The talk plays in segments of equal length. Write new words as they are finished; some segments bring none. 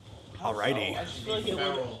Alrighty. I just feel like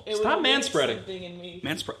it Stop would manspreading. something in me.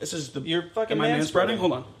 This is the. You're fucking Am I manspreading?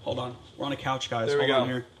 manspreading. Hold on. We're on a couch, guys. There we Hold on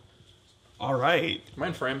go. here. All right. Am I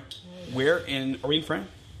in frame? Are we in frame?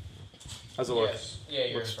 How's it look? Yes. Yeah,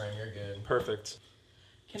 you're in frame. You're good. Perfect.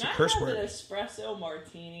 Can It's a I curse have word. an espresso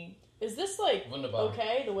martini? Is this like Wunderbar.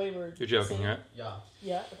 okay the way we're? You're joking, saying? right? Yeah.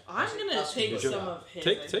 Yeah. I'm gonna take You're some joking. of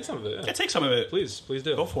his. Take some of it. Yeah, take some of it. Please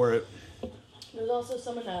do. Go for it. There's also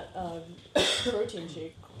some in that protein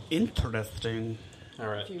shake. Interesting. All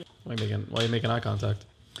right. Why are you making eye contact?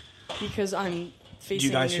 Because I'm facing. Do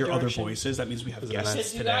you guys your hear other direction. voices? That means we have Is it guests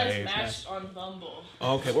nice? Because you guys today. matched on Bumble.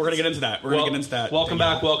 Okay, we're gonna get into that. Welcome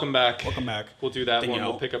back. Welcome back. Welcome back. We'll do that one. Danielle.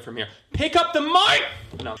 We'll pick up from here. Pick up the mic.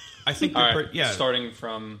 No. I think All we're right. yeah. Starting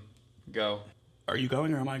from go. Are you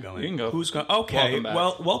going or am I going? You can go. Who's going? Okay. Welcome back.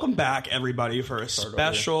 Well, welcome back, everybody, for a Start over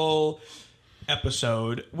special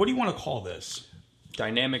episode. What do you want to call this?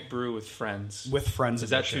 Dynamic brew with friends. With friends. Is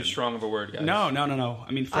that edition. too strong of a word, guys? No.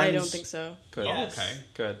 I mean, friends. I don't think so. Good. Yes. Okay.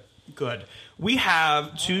 Good. Good. We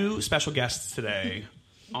have two special guests today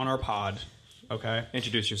on our pod. Okay.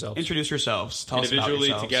 Introduce yourselves. Introduce yourselves. Tell us about Individually,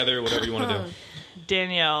 yourselves. together, whatever you want to do.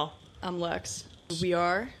 Danielle, I'm Lex. We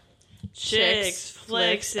are Chix,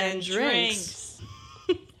 Flix, and Drinx.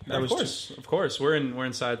 Of course. We're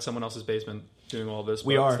inside someone else's basement doing all this.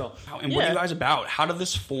 We but are. still. And what are you guys about? How did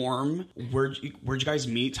this form? Where'd you guys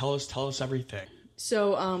meet? Tell us everything.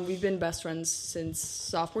 So we've been best friends since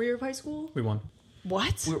sophomore year of high school. We won.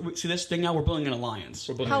 What? See this thing now? We're building an alliance.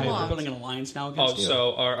 We're building How a family. long? We're building an alliance now Oh, against you.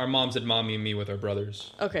 so our moms did mommy and me with our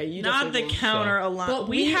brothers. Okay, you Not the definitely won. counter alliance. But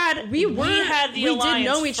we had the did alliance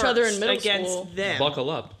know each other in first middle against school. them.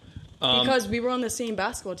 Buckle up. because we were on the same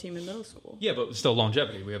basketball team in middle school. Yeah, but still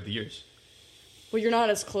longevity. We have the years. Well, you're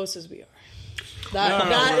not as close as we are. No,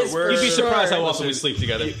 That is we're- for You'd be surprised sure. how often we sleep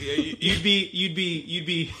together. You'd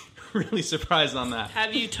be really surprised on that.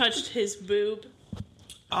 Have you touched his boob?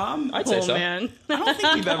 I'd say Oh so. man. I don't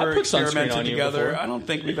think we've ever I put sunscreen experimented on you together. before. I don't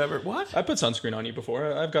think we've ever. What? I put sunscreen on you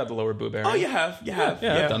before. I've got the lower boob area. Oh, you have. You have.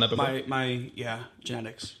 Yeah, I've done that before. My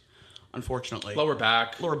genetics. Unfortunately, Lower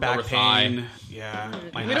back back thigh. pain. Yeah,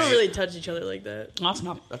 my We height. don't really touch each other like that. That's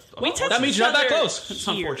not. That's, We touch That means each you're not that other close. It's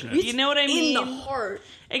here. unfortunate. You know what I In mean? the heart.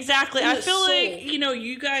 Exactly. In I the feel soul. like,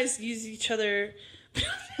 you guys use each other.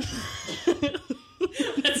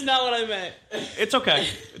 That's not what I meant. It's okay.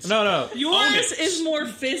 No. Yours is more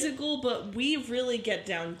physical, but we really get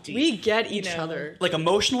down deep. We get each know. other. Like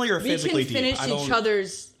emotionally or We physically can finish deep. I don't, each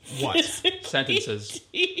other's. What? Sentences.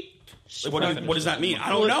 Like, what does that mean? I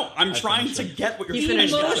don't know. I'm trying to get what you're He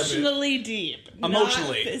finished. Emotionally deep.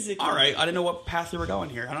 Emotionally. Not physically. All right. I didn't know what path you were going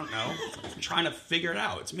here. I don't know. I'm trying to figure it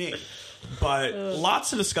out. It's me. But lots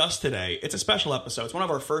to discuss today. It's a special episode. It's one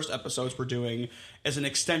of our first episodes we're doing as an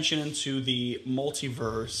extension into the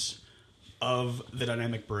multiverse of the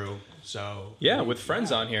Dynamic Brew. So Yeah, with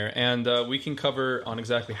friends on here, and we can cover on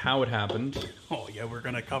exactly how it happened. oh yeah, we're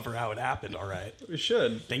gonna cover how it happened. All right. We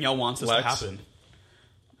should. Danielle wants this Lex. to happen.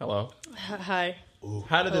 Hi. Hello. Hello.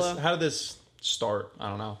 How did this start? I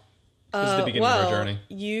don't know. This is the beginning well, of our journey.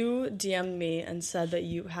 you DM'd me and said that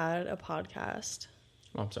you had a podcast.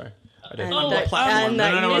 Oh, I'm sorry. I did. Oh, that, platform. and No,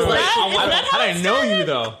 that no, you no, like, How did I know you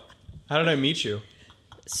though? How did I meet you?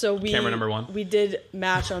 So we Camera number one. We did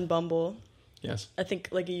match on Bumble. Yes, I think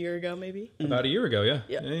like a year ago, maybe. about a year ago. Yeah.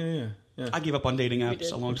 Yeah. Yeah. I gave up on dating apps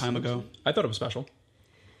did. a long time ago. I thought it was special.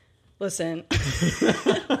 Listen,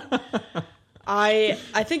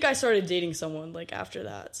 I think I started dating someone like after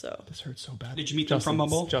that. So This hurts so bad. Did you meet them from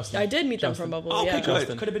Bumble? Justin. I did meet them Justin. from Bumble. Oh, okay, yeah. good.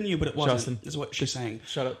 Justin. Could have been you, but it wasn't. Justin. Is what she's saying.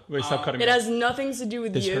 Shut up. Wait, stop cutting me It off. has nothing to do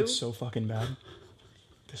with This you. hurts so fucking bad.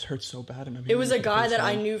 This hurts so bad. And I'm It was a hearing guy for the that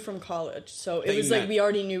I first knew from college, so That it you was met. like we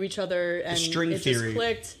already knew each other, and string it theory. just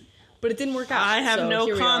clicked. But it didn't work out. I have so no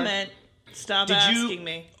here we are. comment. Stop Did you- asking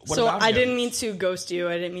me. What So about I him? didn't mean to ghost you.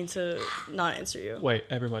 I didn't mean to not answer you. time. Wait,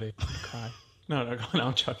 everybody, cry. No,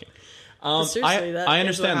 I'm joking. But seriously, that I is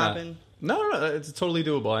understand what that. happened. No, it's totally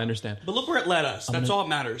doable. I understand. But look where it led us. That's all that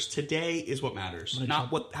matters. Today is what matters.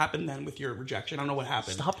 Not what happened then with your rejection. I don't know what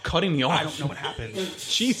happened. Stop cutting me off. I don't know what happened.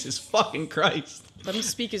 Jesus fucking Christ. Let him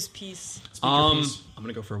speak his piece. I'm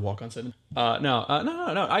gonna go for a walk on 7. No.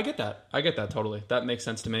 I get that. I get that totally. That makes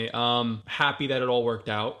sense to me. Happy that it all worked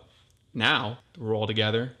out. Now we're all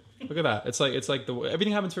together. Look at that. It's like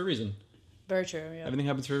everything happens for a reason. Very true. Yeah. Everything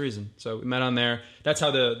happens for a reason. So we met on there. That's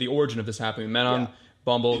how the origin of this happened. We met on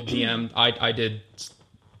Bumble, DM'd. I did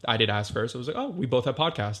ask first. It was like, oh, we both have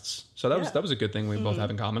podcasts. So that was a good thing we both have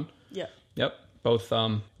in common. Yeah. Yep. Both. What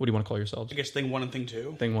do you want to call yourselves? I guess thing 1 and thing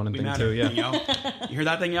 2. Thing 1 and We thing matter, 2. Yeah. Danielle. You hear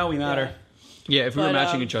that, Danielle? We matter. Yeah. If we were But,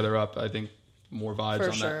 matching each other up, I think more vibes for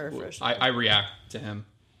on sure, that. for sure. I react to him.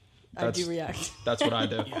 I do react. That's what I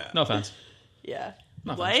do. No offense. Yeah.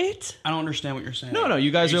 No offense. What? I don't understand what you're saying. No,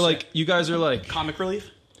 you guys are like comic relief.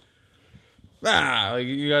 like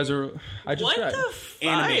you guys are. I just What tried. the fuck?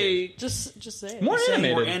 Animated. Just say it. More Saying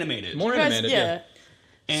animated. more animated. More You guys, animated.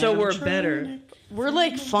 yeah. So we're Animatronic. better. We're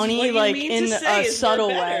like funny, What you like mean in to say a is we're subtle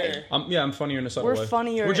better. way. Yeah, I'm funnier in a subtle We're way.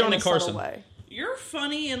 funnier We're Johnny in a Carson. subtle way. You're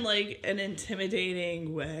funny in like an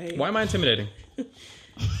intimidating way. Why am I intimidating?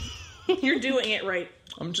 You're doing it right.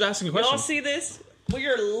 I'm just asking a Y'all question. see this? Well,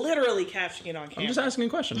 you're literally catching it on camera. I'm just asking a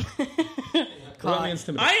question. What about me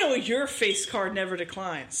intimidating? I know your face card never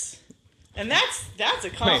declines, and that's a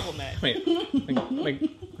compliment.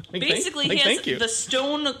 Wait. Basically, he thank has you. the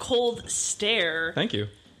stone cold stare. Thank you.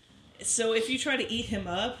 So if you try to eat him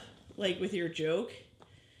up, like with your joke,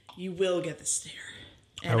 you will get the stare.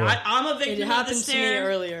 And I will. I'm a It victim of the happened to me stare.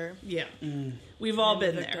 earlier. Yeah, we've all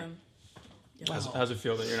been there. Victim. How's it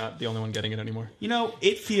feel that you're not the only one getting it anymore? You know,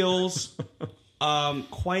 it feels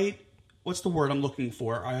quite. What's the word I'm looking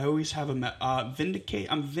for? I always have a vindicate.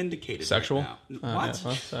 I'm vindicated. Sexual? Right now. Yeah, What?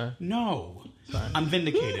 well, sorry. No, I'm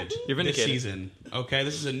vindicated. You're vindicated. This season. Okay,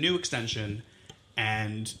 this is a new extension,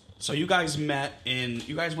 and so you guys met in.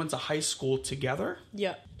 You guys went to high school together.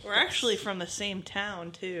 Yeah. We're actually from the same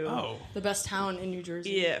town too. Oh, The best town in New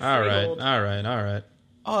Jersey. Yeah. All right, Freehold. all right.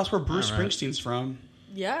 oh, that's where Bruce All right. Springsteen's from.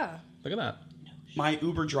 Yeah. Look at that. My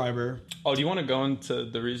Uber driver. Oh, do you want to go into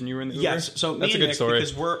the reason you were in the Uber? Yes, so that's me a and good Nick, story.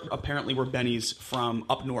 because we're Bennies from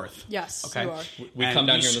up north. Yes, Okay. you are. We And come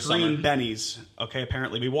down we here in the scream summer. Bennies. Okay,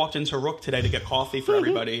 apparently we walked into Rook today to get coffee for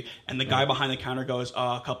everybody, and the guy behind the counter goes,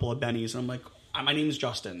 "A couple of Bennies," and I'm like, "My name is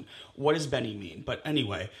Justin. What does Benny mean?" But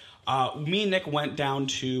anyway, me and Nick went down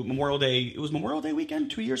to Memorial Day. It was Memorial Day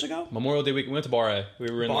weekend 2 years ago. Memorial Day week, we went to Bar A.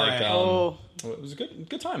 We were in Bar like, A. it was a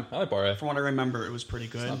good time. I like Bar A. From what I remember, it was pretty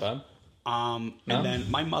good. Not bad. And No?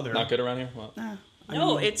 then my mother. Not good around here. Well,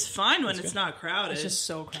 No, it's fine when it's not crowded. It's just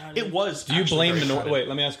so crowded. It was. do you actually blame very the crowded. Wait?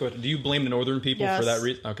 Let me ask you. Do you blame the northern people for Yes. that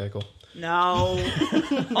reason? Okay, cool. No.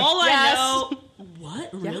 All Yes. I know. What?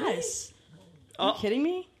 Really? Yes. Are you kidding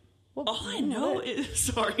me? What- All I know is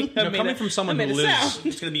sorry. You know, coming from someone who lives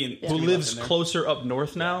It's gonna be who lives closer up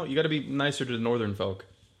north now, you got to be nicer to the northern folk.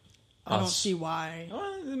 I don't Us. see why.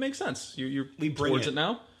 Well, it makes sense. You're We bring towards it. it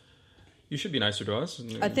now. You should be nicer to us.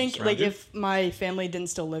 I think Surround like you. if my family didn't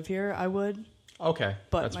still live here, I would. Okay,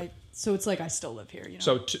 But that's- so it's like I still live here. You know.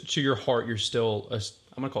 so to your heart, you're still I'm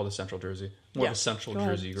gonna call this Central Jersey, more of Yeah, a Central go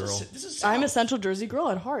ahead. Jersey girl. This is I'm a Central Jersey girl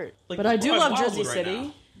at heart, Like, but I do we're love at Jersey Wildwood right City.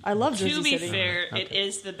 now. I love Jersey To be City. fair, it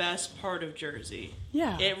is the best part of Jersey.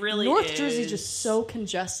 Yeah, It really North is. Jersey just so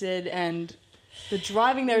congested, and the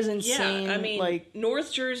driving there is insane. Yeah, I mean, like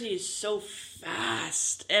North Jersey is so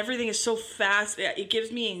fast. Everything is so fast. It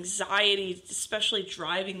gives me anxiety, especially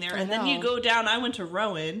driving there. And then you know. go down. I went to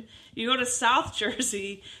Rowan. You go to South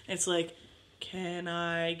Jersey. And it's like, can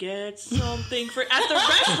I get something for at the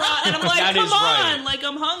restaurant? And I'm like, That come is right. on, like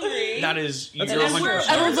I'm hungry. That is. You're That's And then 100%.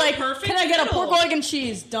 everyone's like, perfect "Can I get a pork middle. egg and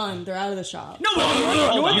cheese?" Done. They're out of the shop. No,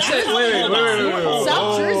 You said wait.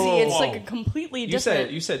 South Jersey, it's whoa. like a completely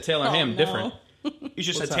different. You said Taylor Ham no. different. You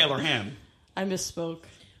just said What's Taylor Ham. I misspoke.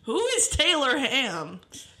 Who is Taylor Ham?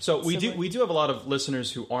 So we Similar. do have a lot of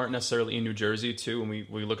listeners who aren't necessarily in New Jersey too, and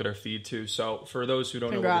we look at our feed too. So for those who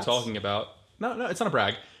don't Congrats. know what we're talking about, no, it's not a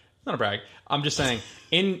brag. Not a brag. I'm just saying,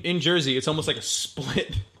 in Jersey, it's almost like a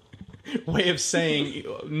split way of saying.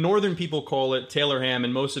 Northern people call it Taylor ham,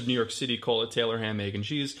 and most of New York City call it Taylor ham, egg, and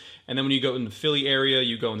cheese. And then when you go in the Philly area,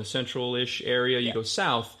 you go in the central-ish area, you go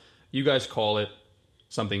south, you guys call it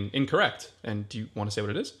something incorrect. And do you want to say what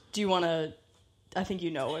it is? Do you want to? I think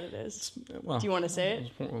you know what it is. Well, Do you want to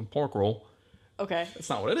say it? pork roll. Okay. That's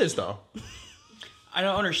not what it is, though. I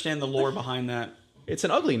don't understand the lore behind that. It's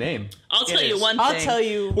an ugly name. I'll tell It you is. one thing. I'll tell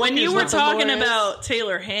you. When you is were not the talking lore is. about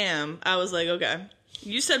Taylor Ham, I was like, okay.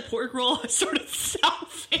 You said pork roll. I started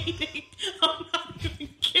self-hating. I'm not even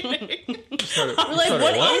kidding. We're like,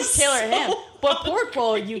 what is Taylor ham? But pork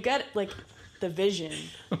roll, you get like the vision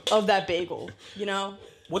of that bagel. You know,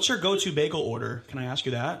 What's your go-to bagel order? Can I ask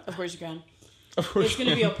you that? of course you can. Of course. It's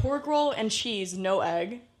gonna be a pork roll and cheese, no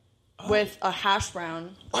egg, with a hash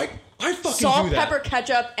brown, I fucking salt, do that. pepper,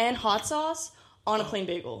 ketchup, and hot sauce on a plain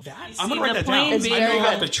bagel. That You I'm see gonna write the that plain down. It's bagel. I very may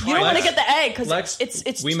have to good. try You don't want to that. get the egg because Lex,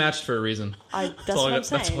 it's we matched for a reason. that's That's all, what I'm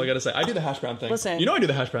that's all I saying. gotta say. I do the hash brown thing. Listen. You know I do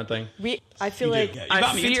the hash brown thing. I feel You like did, yeah. You I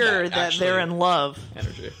got me into fear that actually. they're in love.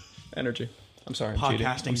 Energy. I'm sorry. I'm cheating.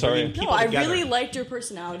 Podcasting, I'm sorry. bringing no, people I together. really liked your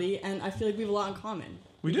personality, and I feel like we have a lot in common.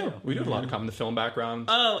 We do. We do have a lot of common. The film background.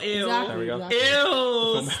 Oh, ew. Exactly. There we go. exactly.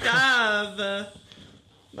 Ew, stop.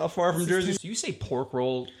 Not far from Jersey. So you say pork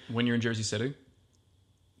roll when you're in Jersey City?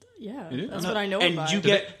 Yeah, You do? that's what I know And about. you it.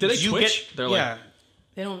 get Did they you twitch? Get, They're like- yeah.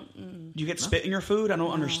 They don't. Do you get spit in your food? I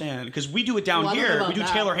don't understand. Because we do it down Well, I don't know here. about We do that.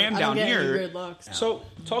 Taylor ham I down don't get any here. weird looks. So,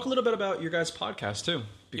 talk a little bit about your guys' podcast too.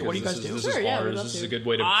 Because what do you guys this do? Is, Sure, this is yeah, we'd ours. love This is to. a good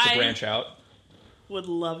way to branch out. Would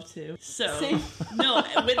love to. So, Same. no,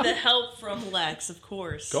 with the help from Lex, of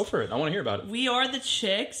course. Go for it. I want to hear about it. We are the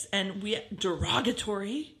Chix, and we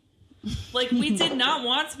derogatory. Like, we did not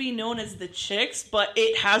want to be known as the Chix, but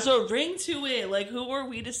it has a ring to it. Like, who are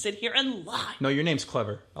we to sit here and lie? No, your name's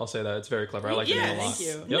clever. I'll say that. It's very clever. I like your name a lot. thank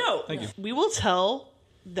you. Yep, No, thank you. we will tell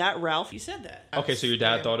that Ralph you said that. Okay, so your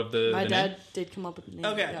dad thought of the My the dad did come up with the name.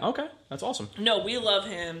 Okay. Yeah. Okay, that's awesome. No, we love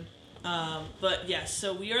him. But yes,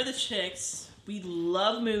 so we are the Chix. We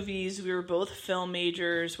love movies. We were both film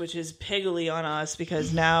majors, which is piggly on us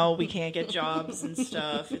because now we can't get jobs and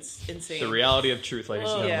stuff. It's insane. The reality of truth, ladies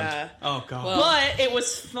and gentlemen. Yeah. Oh, God. Well, But it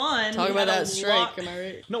was fun. Talk We about had a that strike. lot- Am I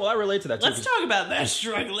right? No, well, I relate to that too. Let's 'cause talk about that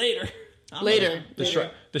strike later. Later.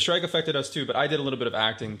 The strike affected us too, but I did a little bit of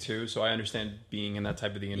acting too, so I understand being in that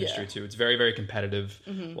type of the industry Yeah. too. It's very, very competitive.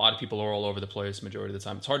 A lot of people are all over the place majority of the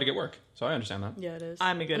time. It's hard to get work, so I understand that. Yeah, it is.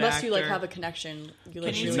 I'm a good Unless you like actor. have a connection. You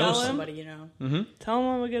like you really tell know him? somebody, you know. Tell him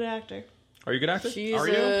I'm a good actor. Are you a good actor? She's Are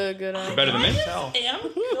you? a good actor. Better than me? Tell.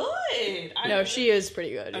 I'm good. No, she is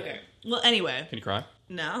pretty good. Okay. Well, anyway. Can you cry?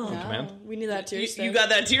 No. Yeah. Command? No, we need that too. You got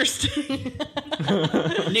that tear stick.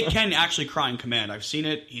 Nick can actually cry in command. I've seen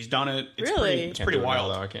it. He's done it. It's Really? Pretty, it's Can't pretty do it now,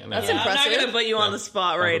 wild. though. I can't. That's Yeah. I'm not impressive. going to put you on the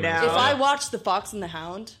spot right now. If I watch The Fox and the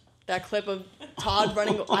Hound, that clip of Todd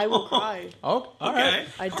running, I will cry. Oh, all Okay. right.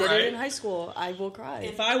 I did it in high school. I will cry.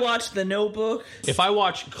 If I watch The Notebook, If I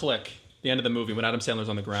watch Click, the end of the movie when Adam Sandler's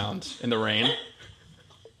on the ground in the rain,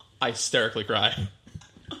 I hysterically cry.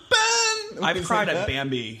 I've cried at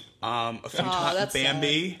Bambi a few times. that's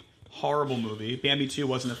Bambi, horrible movie. Bambi 2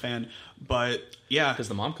 wasn't a fan, but yeah, Does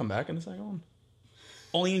the mom come back in the second one?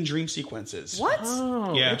 only in dream sequences. What?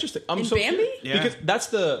 Oh, Yeah. interesting. I'm In so Bambi? Yeah. Because that's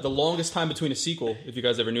the longest time between a sequel. If you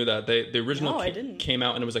guys ever knew that, the original No, I didn't. came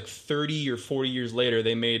out and it was like 30 or 40 years later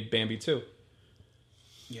they made Bambi 2.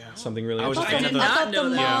 Yeah, Something really I was interesting. a fan of did the- not I thought know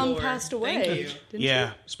the that mom before. passed away. Thank you. Didn't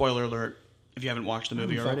Yeah, spoiler alert. If you haven't watched the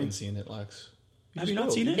movie I've already, fucking seen it, Lex. have you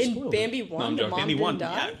not seen it? In Bambi 1, I'm the joking. mom Bambi didn't 1,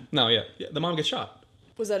 die? yeah. No, yeah, the mom gets shot.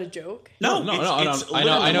 Was that a joke? No, No, it's I know.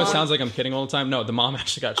 literally It mom- sounds like I'm kidding all the time. No, the mom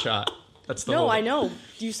actually got shot. That's the No, whole. I know.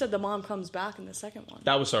 You said the mom comes back in the second one.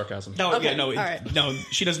 That was sarcasm. No, Okay, yeah, no, all right. no.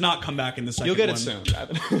 She does not come back in the second. You'll get it one.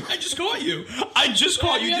 soon. I just caught you. I just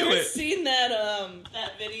caught have you you do ever it. seen that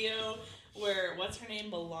video where what's her name,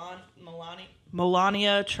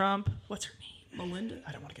 Melania Trump? What's her name? Melinda?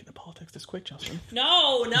 I don't want to get into politics this quick, Justin.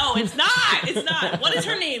 No, it's not. It's not. What is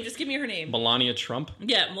her name? Just give me her name. Melania Trump.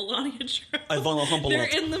 Yeah, Melania Trump. I wanna humble They're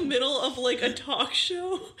up. in the middle of like a talk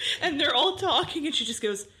show, and they're all talking, and she just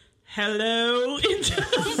goes, "Hello," into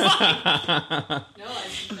the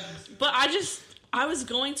mic. But I was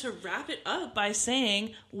going to wrap it up by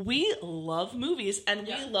saying we love movies, and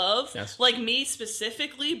we love, Yes. like me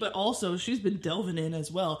specifically, but also she's been delving in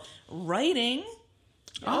as well, writing.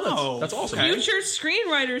 Oh, that's awesome. okay. Future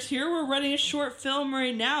screenwriters here. We're writing a short film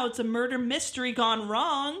right now. It's a murder mystery gone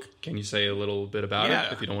wrong. Can you say a little bit about Yeah.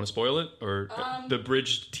 it if you don't want to spoil it, or the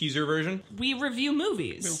bridged teaser version? We review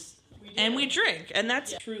movies and we drink, and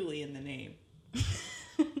that's truly in the name.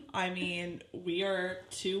 I mean, we are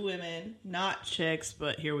two women, not chicks,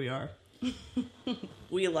 but here we are.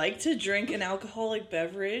 We like to drink an alcoholic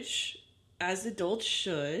beverage, as adults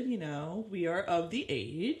should, you know. We are of the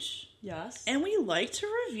age. Yes. And we like to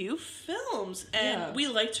review films. And Yeah. we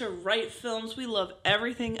like to write films. We love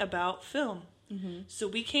everything about film. So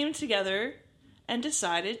we came together and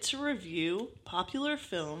decided to review popular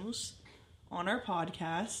films on our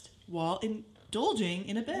podcast while indulging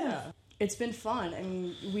in a bev. Yeah. It's been fun. I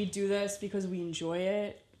mean, we do this because we enjoy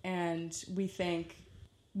it, and we think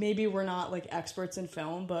maybe we're not like experts in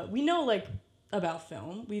film, but we know like about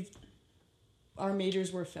film. Our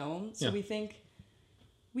majors were film, so Yeah. we think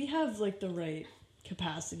we have like the right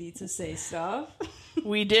capacity to say stuff.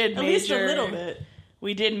 We did At major least a little bit,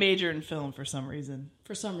 We did major in film for some reason.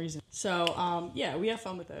 for some reason. So yeah, we have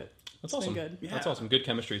fun with it. That's It's awesome. been good. Yeah. That's awesome. Good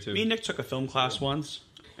chemistry too. Me and Nick took a film class once.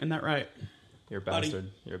 Isn't that right? You're a Buddy.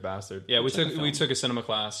 bastard. You're a bastard. Yeah, we took a cinema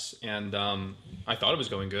class, and I thought it was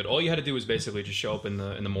going good. All you had to do was basically just show up in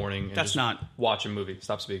the morning. And That's just not- watch a movie.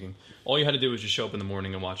 Stop speaking. All you had to do was just show up in the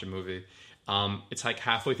morning and watch a movie. It's like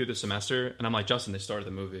halfway through the semester, and I'm like, Justin, they started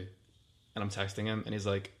the movie, and I'm texting him, and he's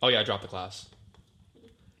like, oh yeah, I dropped the class.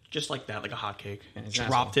 Just like that, like a hotcake. And he's an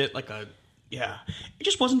Dropped it like a yeah. It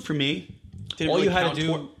just wasn't for me. Didn't All really you had count to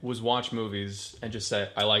do for- was watch movies and just say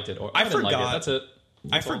I liked it or I I didn't like it. forgot. That's it.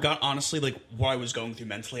 I forgot, honestly, like, what I was going through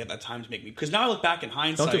mentally at that time to make me... Because now I look back in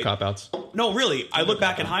hindsight... Don't do cop-outs. No, really. I look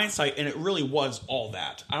back in hindsight, and it really was all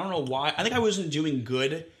that. I don't know why. I think I wasn't doing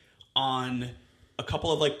good on a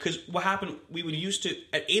couple of, like... Because what happened, we would used to...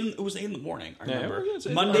 At 8, it was 8 in the morning, I remember.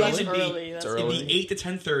 Mondays would be... It'd be 8 to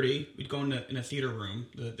 10:30. We'd go in a theater room,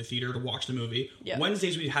 the theater, to watch the movie. Yeah.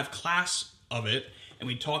 Wednesdays, we'd have class of it. And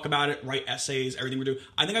we'd talk about it, write essays, everything we do.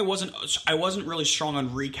 I think I wasn't really strong on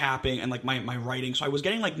recapping and like my writing, so I was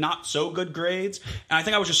getting like not so good grades, and I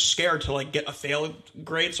think I was just scared to like get a failed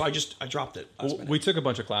grade, so I dropped it. We took a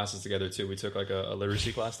bunch of classes together too. We took like a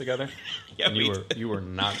literacy class together. Yeah, and you were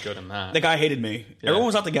not good in that. The guy hated me. Yeah. Everyone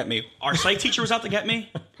was out to get me. Our psych teacher was out to get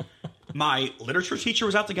me. My literature teacher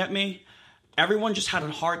was out to get me. Everyone just had a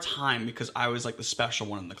hard time because I was like the special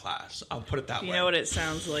one in the class. I'll put it that way. You know what it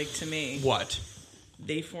sounds like to me? What?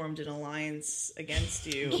 They formed an alliance against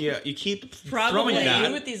you. Yeah, you keep probably throwing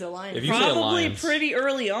that. With these alliances. Probably pretty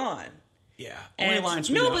early on. Yeah. Only alliance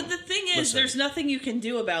we know. But the thing is, there's nothing you can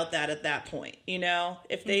do about that at that point. You know,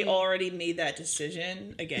 if they already made that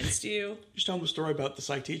decision against you. Just tell them the story about the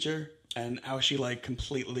psych teacher and how she like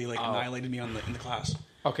completely like annihilated me in the class.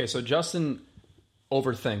 Okay, so Justin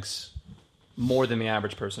overthinks more than the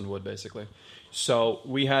average person would, basically. So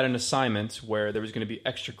we had an assignment where there was going to be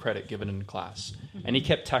extra credit given in class. And he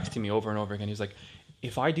kept texting me over and over again. He's like,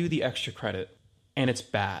 if I do the extra credit and it's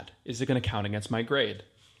bad, is it going to count against my grade?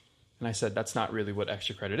 And I said, that's not really what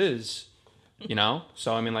extra credit is, you know?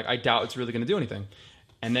 So, I mean, like, I doubt it's really going to do anything.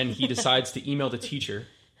 And then he decides to email the teacher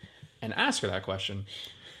and ask her that question.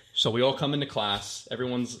 So we all come into class.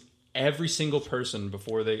 Every single person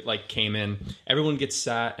before they, like, came in, everyone gets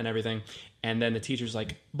sat and everything. And then the teacher's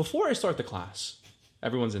like, before I start the class,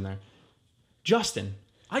 everyone's in there. Justin,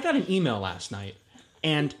 I got an email last night,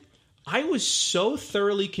 and I was so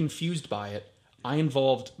thoroughly confused by it. I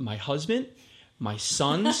involved my husband, my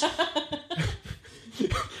sons.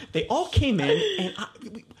 They all came in,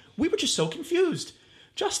 and we were just so confused.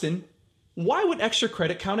 Justin, why would extra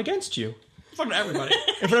credit count against you? In front of everybody.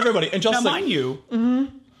 In front of everybody. And Justin, now, mind you.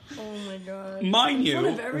 Mm-hmm. Oh, my God. Mind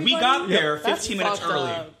you, we got there 15 minutes early.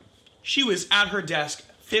 Up. She was at her desk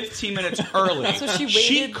 15 minutes early. So she waited.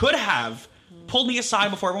 She could have pulled me aside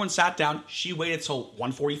before everyone sat down. She waited till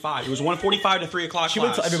 1:45. It was 1:45 to 3 o'clock. She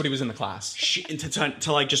waited till everybody was in the class.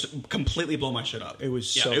 To like just completely blow my shit up. It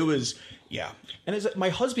was And it's, my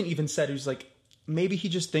husband even said, he was like, maybe he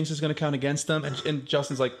just thinks it's going to count against them. And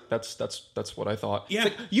Justin's like, that's what I thought. Yeah.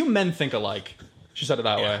 It's like, you men think alike. She said it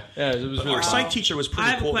that way. Yeah, it was really our psych teacher was pretty cool.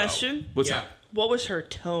 I have a question. What's that? What was her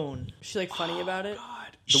tone? Was she like funny about it? God.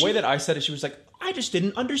 The way that I said it, she was like, I just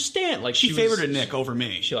didn't understand. Like she favored Nick over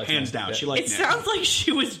me. She liked hands me. down. Yeah. She liked It Nick. sounds like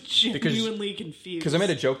she was genuinely confused. Because I made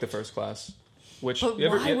a joke the first class. But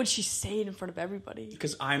why would she say it in front of everybody?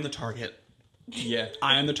 Because I'm the target. Yeah.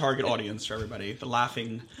 I am the target audience for everybody. The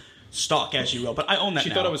laughing stock, as you will. But I own that She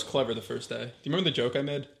now. thought I was clever the first day. Do you remember the joke I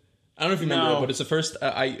made? I don't know if you remember it, but it's the first...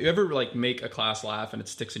 you ever like make a class laugh and it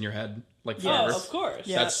sticks in your head like forever? Yeah, of course.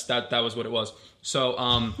 Yeah. That was what it was.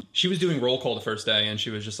 So she was doing roll call the first day, and she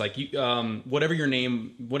was just like, whatever your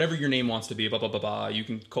name wants to be, blah blah blah blah. You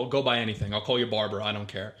can go by anything. I'll call you Barbara. I don't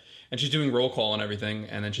care. And she's doing roll call and everything,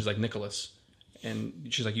 and then she's like Nicholas, and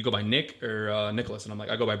she's like, you go by Nick or Nicholas, and I'm like,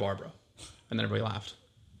 I go by Barbara, and then everybody laughed,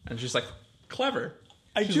 and she's like, clever.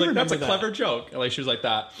 I She's do like, remember that's a that. clever joke. Like she was like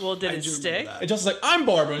that. Well, did it stick? And Justin's like, I'm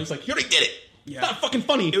Barbara, and he's like, you already did it. Yeah. It's not fucking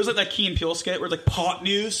funny. It was like that Key and Peele skit where like pot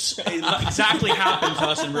news. It exactly happened to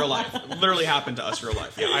us in real life. Literally happened to us in real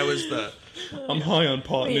life. Yeah, I was the... I'm high on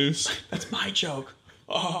pot news. That's my joke.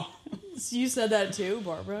 Oh. So you said that too,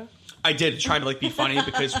 Barbara? I did try to like be funny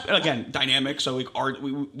because again, dynamic. So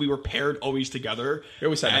we were paired always together. We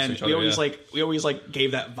always sat next to each other. We always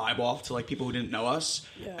gave that vibe off to like people who didn't know us.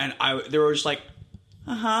 Yeah. And they were just like,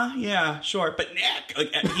 yeah, sure. But Nick,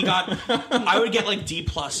 like he got, I would get like D+,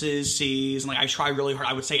 C's, and like I try really hard.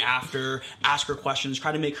 I would say ask her questions,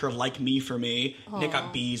 try to make her like me for me. Aww. Nick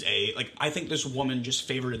got B's, A. Like I think this woman just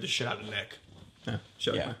favorited the shit out of Nick. Yeah,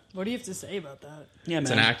 sure. Yeah. What do you have to say about that? Yeah, man.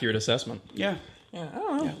 It's an accurate assessment. Yeah. Yeah, I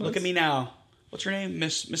don't know. Yeah. Look at me now. What's her name?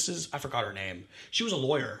 Mrs. I forgot her name. She was a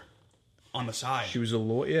lawyer on the side. She was a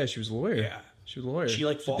lawyer. Yeah, she was a lawyer. Yeah. She was a lawyer. She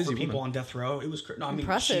like fought for people woman. on death row. It was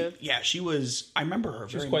impressive. She was. I remember her.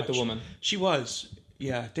 She was very quite much. the woman. She was.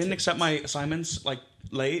 Yeah, didn't accept my assignments like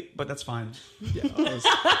late, but that's fine. Yeah,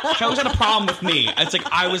 she always had a problem with me. It's like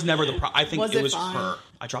I was never the problem. I think it was fine? her.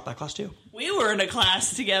 I dropped that class too. We were in a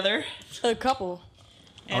class together. A couple.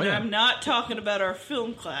 And I'm not talking about our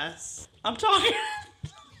film class. I'm talking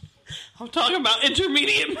about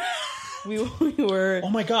intermediate math. We were. Oh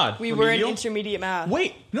my god. We were in Remedial? intermediate math.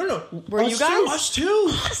 Wait, no. Were you guys? Us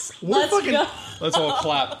too. We're Let's fucking. go. Let's all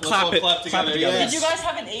clap. Clap Let's it. all Clap it together. Did you guys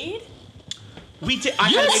have an aid? We did. I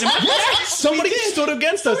had Yes! Somebody stood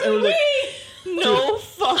against us and we're like, No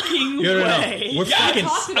fucking no. way. We're fucking.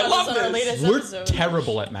 Talked about love this on our this. latest We're episode.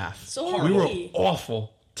 terrible at math. So are we were we.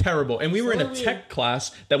 awful, terrible, and we were in are a we. tech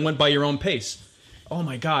class that went by your own pace. Oh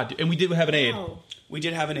my god! And we did have an aid. Wow. We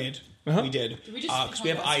did have an aid. Uh-huh. We did. we just Because we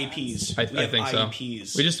have become best IEPs. I We have think so.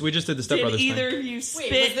 IEPs. We just did the Step Did Brothers either thing. of you Wait,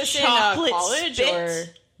 spit was this in chocolate college spit? or?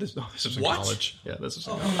 This was in What? college. Yeah, this was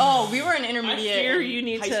in college. Oh, we were in I intermediate. fear in you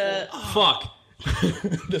need high to. school. Fuck.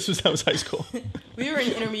 That was high school. We were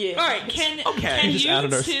in intermediate. All right, can We just you outed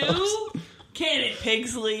two? ourselves. Can it,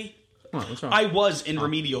 Pigsley? Come on, what's wrong? I was in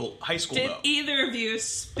remedial high school Did though. either of you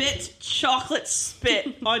spit chocolate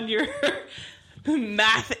spit on your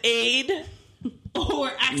math aid?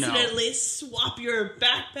 Or accidentally swap your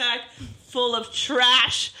backpack full of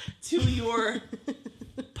trash to your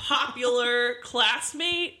popular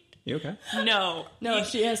classmate? You okay? No. No,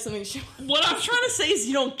 she has something. What I'm trying to say is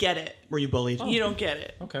you don't get it. Were you bullied? You don't get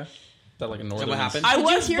it. Okay. Is that like a northern? what happened? I Did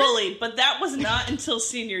you was hear- bullied, but that was not until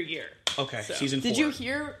senior year. Okay, season 4. Did you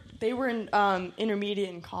hear they were in intermediate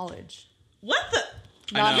in college? What the?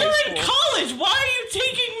 I know. You're high in school. college. Why are you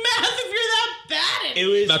taking math if you're that bad at it?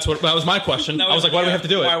 It was. That was my question. I was like, why do we have to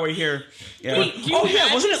do Why it? are we here? Yeah. Wait, you Oh yeah,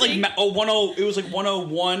 had wasn't to it like take- 10? It was like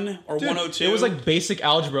 101 or 102. It was like basic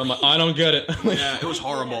algebra. I'm like, I don't get it. yeah, it was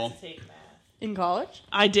horrible. In college?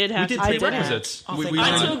 I did have We did to I take take didn't. math. prerequisites. Oh, We thank were God.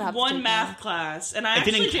 I I in- took have to one take math math. class, and I It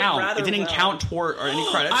actually didn't did count. rather It didn't well. count toward or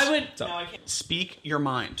any credits. I would. So- No, I can't. Speak your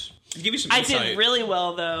mind. Give you some I insight. did really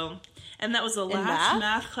well though, and that was the last math?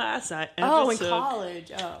 math class I ever Oh, in took.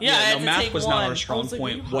 college. Oh. Yeah, I had no, to math take was not one. our strong I was like,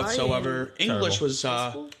 point are you whatsoever. English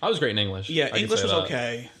Terrible. was. I was great in English. Yeah, I can English say was that.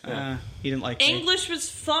 okay. Yeah. He didn't like me. English was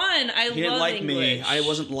fun. I He didn't love like English. me. I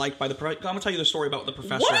wasn't liked by the. I'm gonna tell you the story about the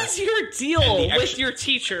professor. What is your deal And the with extra- your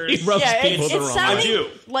teachers? He rubs Yeah, people it's the wrong I sounding do.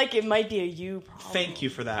 like it might be a you problem. Thank you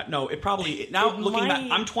for that. No, it probably now It looking back.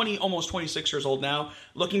 might- I'm 20, almost 26 years old now.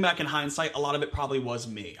 Looking back in hindsight, a lot of it probably was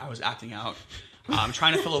me. I was acting out. I'm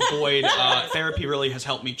trying to fill a void. Therapy really has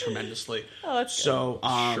helped me tremendously. Oh, that's good. So,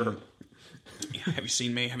 Sure. have you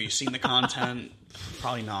seen me? Have you seen the content?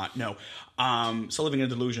 Probably not. No. Still living in a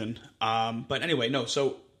delusion. But anyway, no.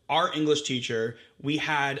 So our English teacher, we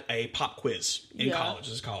had a pop quiz in Yeah. college.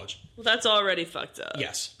 This is college. Well, that's already fucked up.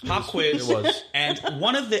 Yes, pop quiz. It was. And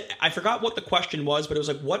one of the I forgot what the question was, but it was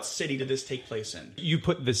like, what city did this take place in? You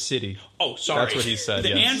put the city. Oh, sorry. That's what he said, The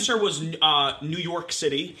yes. answer was New York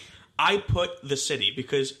City. I put the city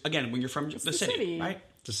because, again, when you're from the city, city. right?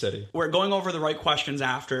 It's a city. We're going over the right questions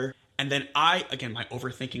after, and then again, my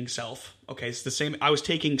overthinking self. Okay, it's the same. I was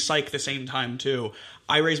taking psych the same time too.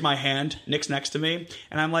 I raise my hand. Nick's next to me,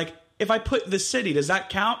 and I'm like, if I put the city, does that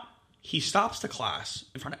count? He stops the class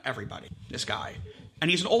in front of everybody. This guy, and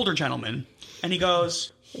he's an older gentleman, and he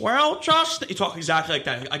goes, "Well, Justin," he talks exactly like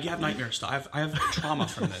that. I have nightmare stuff. I have trauma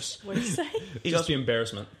from this. What did you say? He Just goes, the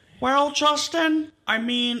embarrassment. "Well, Justin, I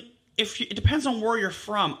mean, it depends on where you're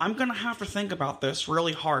from. I'm gonna have to think about this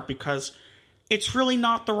really hard because it's really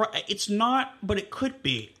not the right. It's not, but it could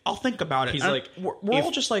be. I'll think about it." He's And like, we're if- all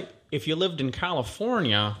just like, If you lived in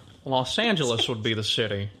California, Los Angeles would be the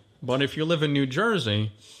city. But if you live in New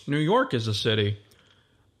Jersey, New York is the city.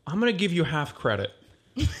 I'm going to give you half credit.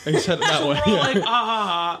 And he said it that way. we're all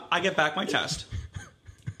Yeah. like, I get back my test.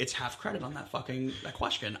 It's half credit on that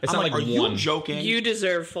question. It's I'm not like, like are you one. joking? You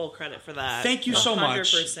deserve full credit for that. Thank you so much.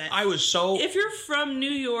 100%. I was so. If you're from New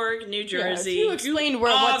York, New Jersey, you explained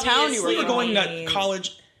what town you were we were from. going to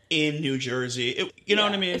college in New Jersey. You know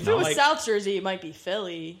what I mean? If it was Like, South Jersey, it might be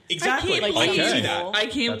Philly. exactly. I can't I can believe see it. that. I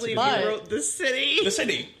can't That's a believe good you one. wrote the city. The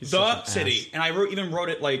city. such an The city. ass. And I even wrote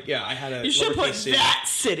it like, I had a You should put lowercase c. that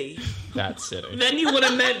city. That city. Then you would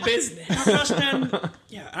have meant business. Justin.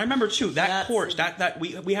 Yeah, I remember too, that That's- course, that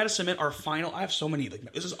we had to submit our final, I have so many,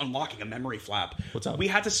 like, this is unlocking a memory flap. What's up? We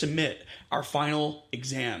had to submit our final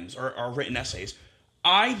exams, or our written essays.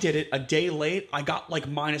 I did it a day late. I got like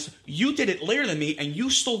minus. You did it later than me, and you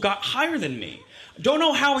still got higher than me. Don't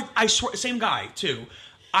know how. I swear, same guy too.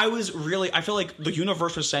 I feel like the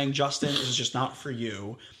universe was saying, Justin, this is just not for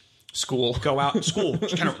you. School. Go out. School,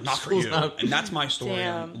 just kind of not for you. And that's my story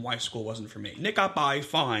Damn. on why school wasn't for me. Nick got by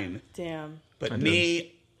fine, Damn. but I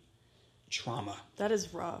me, trauma. That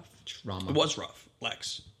is rough. Drama. It was rough,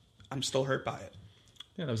 Lex. I'm still hurt by it.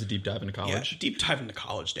 Yeah, that was a deep dive into Yeah, college. deep dive into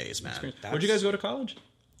college days, man. Where'd you guys go to college?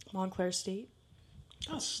 Montclair State.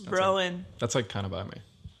 Rowan. That's like kind of by me.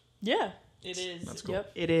 Yeah. It is. That's cool.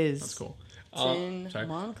 Yep. It is. That's cool. in sorry.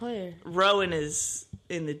 Montclair. Rowan is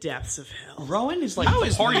in the depths of hell. Rowan is like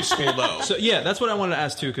party school though. So yeah, that's what I wanted to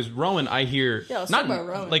ask too. Because Rowan, I hear Yeah, let's not talk about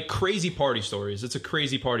Rowan. like crazy party stories. It's a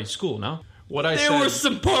crazy party school. No, what I There said. were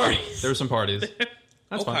some parties. There were some parties.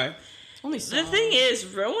 That's Okay. fine. Only The some. thing is,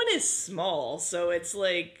 Rowan is small, so it's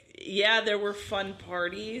like, yeah, there were fun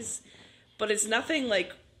parties, but it's nothing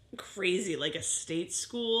like crazy like a state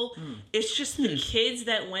school. It's just the kids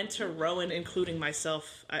that went to Rowan, including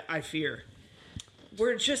myself, I fear,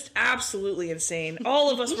 were just absolutely insane.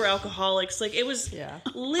 All of us were alcoholics. Like, it was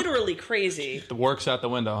literally crazy. The work's out the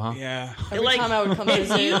window, huh? Yeah. Every like, time I would come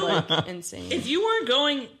visit, like, insane. If you weren't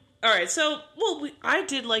going... All right, so, I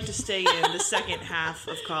did like to stay in the second half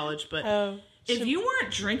of college, but if you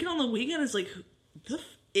weren't drinking on the weekend, it's like,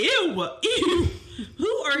 ew, who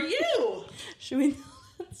are you? Should we know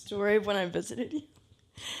that story of when I visited you?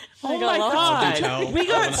 Oh got my lost. Do tell. God. We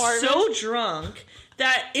got Apartment. so drunk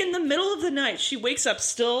that in the middle of the night, she wakes up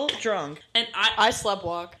still drunk. And I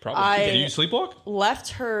sleptwalk. Probably. Did you sleepwalk? Left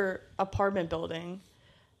her apartment building,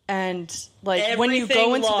 and like when you Everything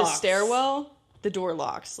go into the locks. stairwell, the door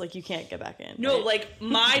locks. Like you can't get back in. no, right? like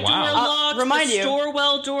my Wow. door locked, remind the you,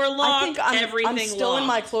 Storewell door locked, I think I'm everything still locked. in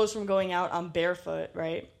my clothes from going out. I'm barefoot,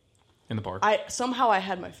 right? In the park. I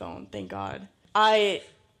had my phone, thank God. I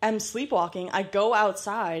am sleepwalking. I go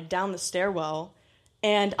outside down the stairwell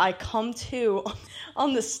and I come to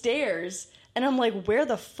on the stairs and I'm like, where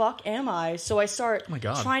the fuck am I? So I start my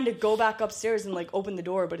God. trying to go back upstairs and like open the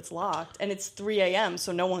door, but it's locked and it's 3 a.m.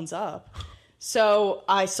 so no one's up. So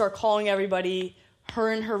I start calling everybody.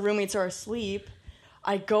 Her and her roommates are asleep.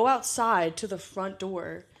 I go outside to the front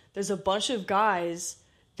door. There's a bunch of guys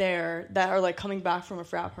there that are like coming back from a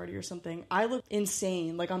frat party or something. I look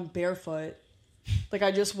insane. Like I'm barefoot. Like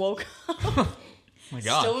I just woke up. Oh my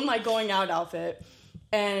God. Still in my going out outfit.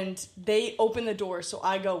 And they open the door, so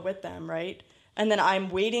I go with them, right? And then I'm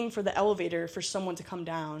waiting for the elevator for someone to come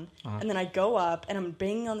down. And then I go up and I'm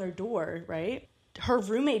banging on their door, right? Her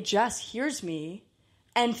roommate Jess hears me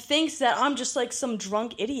and thinks that I'm just like some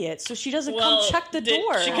drunk idiot. So she doesn't come check the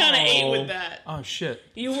door. She kind of ate with that. Oh shit.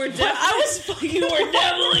 You were definitely, you were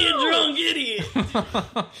definitely a drunk idiot.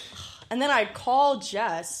 And then I call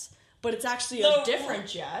Jess, but it's actually a different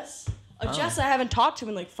Jess. A Jess I haven't talked to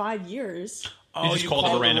in like 5 years. Oh, just called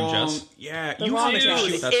her the random wrong- Jess? Yeah, The you wrong have Jess.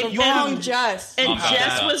 issue. That's- The wrong Jess. And I'm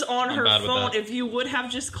Jess bad. was on I'm her bad with phone. that. If you would have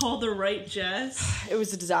just called the right Jess. It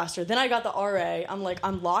was a disaster. Then I got the RA. I'm like,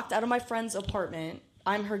 I'm locked out of my friend's apartment.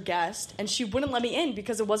 I'm her guest. And she wouldn't let me in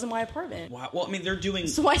because it wasn't my apartment. Wow. Well, I mean, they're doing.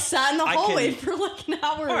 So I sat in the I hallway can- for like an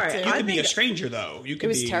hour All or right, two. You I could be a think- stranger though. You could It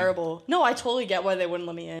was be terrible. No, I totally get why they wouldn't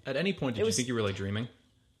let me in. At any point, did you was- think you were like dreaming?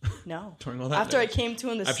 No. During all that? After I came to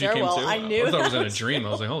in the After you came stairwell, to? I knew. I thought it was in a that dream. I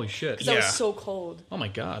was like, holy shit. because I Yeah. was so cold. Oh my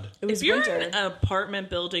God. It was If you're winter. in an apartment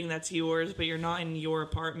building that's yours, but you're not in your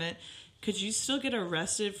apartment, could you still get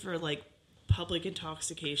arrested for like public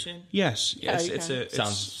intoxication? Yes. Yes. you It's can. a. It's,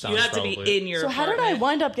 Sounds You have to probably. be in your So how apartment. did I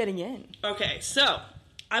wind up getting in? Okay, so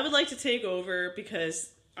I would like to take over because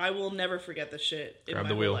I will never forget the shit in Grab my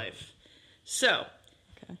the whole wheel. life. So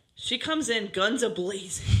Okay. she comes in, guns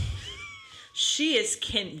a-blazing. She is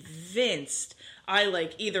convinced I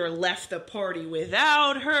like either left the party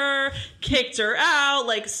without her, kicked her out,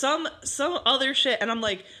 like some other shit. And I'm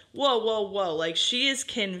like, whoa. Like she is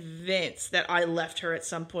convinced that I left her at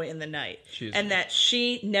some point in the night. And that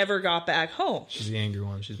she never got back home. She's the angry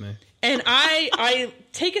one. She's me. And I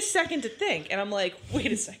take a second to think, and I'm like,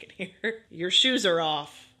 wait a second here. Your shoes are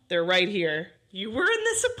off. They're right here. You were in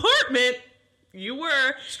this apartment. You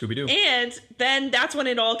were. Scooby-Doo. And then that's when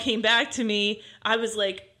it all came back to me. I was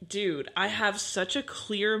like, dude, I have such a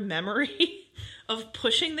clear memory of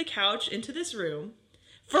pushing the couch into this room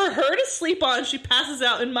for her to sleep on. She passes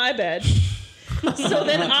out in my bed. So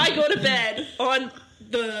then I go to bed on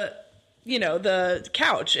the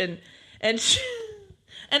couch and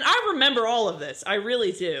I remember all of this. I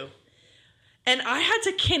really do. And I had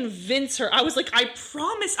to convince her. I was like, I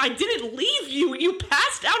promise I didn't leave you. You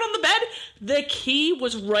passed out on the bed. The key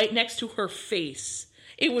was right next to her face.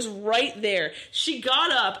 It was right there. She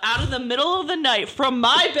got up out of the middle of the night from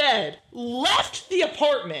my bed, left the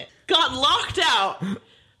apartment, got locked out,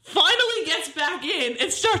 finally gets back in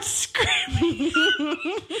and starts screaming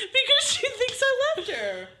because she thinks I left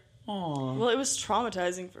her. Well, it was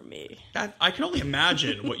traumatizing for me. I can only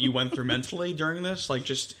imagine what you went through mentally during this. Like,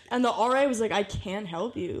 just And the RA was like, I can't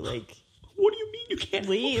help you. Like, what do you mean you can't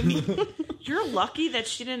leave. You're lucky that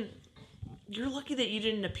she didn't. You're lucky that you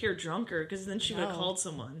didn't appear drunker, because then she would have No. called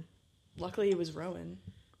someone. Luckily, it was Rowan.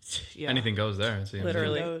 Yeah. Anything goes there. It's the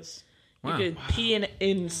Literally. Who knows? Wow. You could pee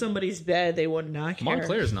in somebody's bed; they would not care.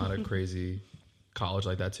 Montclair's not a crazy college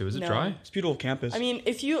like that too. Is it No. dry? It's a beautiful campus. I mean,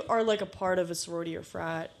 if you are like a part of a sorority or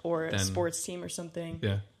frat or a Then- sports team or something,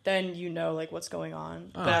 Yeah. then you know like what's going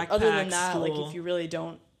on. Oh. But other than Backpack that, like school. if you really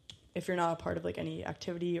don't, if you're not a part of like any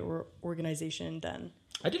activity or organization, then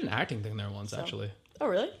I did an acting thing there once, actually. oh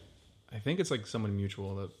really? I think it's like someone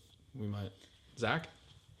mutual that we might. Zach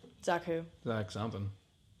Zach who? something.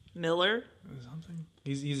 Miller? Something.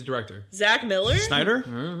 He's a director. Zach Miller? Snyder?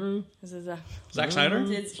 Is it Zach? Zack Snyder?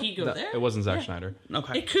 Did he go there? It wasn't Zack Schneider.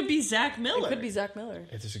 Okay. It could be Zach Miller. It could be Zach Miller.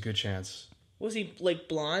 There's a good chance. Was he like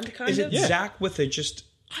blonde kind Is it of? Yeah. Zach with a just...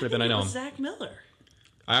 But then I know it was him. Zach Miller.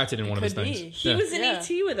 I acted in one of his could things. be. He Yeah. was in Yeah.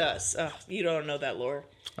 ET with us. Oh, you don't know that lore.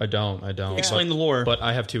 I don't. Yeah. Explain the lore. But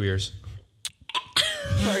I have 2 ears.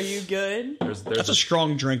 Are you good? There's That's a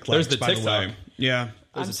strong drink, There's Lex, the by TikTok. the way. Yeah.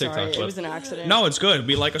 There's I'm a TikTok sorry, clip. it was an accident. No, it's good.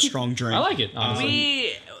 We like a strong drink. I like it,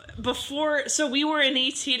 honestly. We were in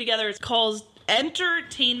ET together. It's called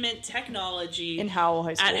Entertainment Technology in Howell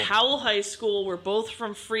High School. at Howell High School. We're both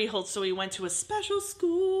from Freehold, so we went to a special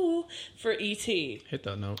school for ET. Hit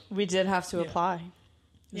that note. We did have to apply.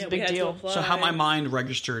 It was a big deal. So how my mind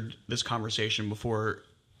registered this conversation before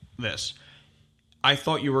this, I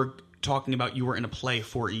thought you were talking about you were in a play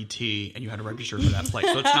for ET and you had to register for that play.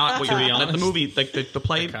 So it's not what To be you're the honest, movie, like the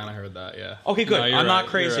play. I kind of heard that, yeah. Okay, good. No, you're I'm not right,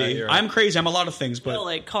 crazy. you're right. I'm crazy. I'm a lot of things, but Well,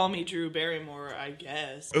 like, call me Drew Barrymore, I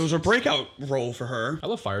guess. it was a breakout role for her. I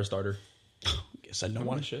love Firestarter. Guess I know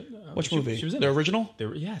one. Shit. Which movie? She was in the it. original?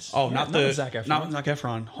 Yes. Oh, Yeah, not the Zac Efron. Not Zac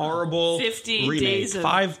Efron. Horrible 50 remake. days of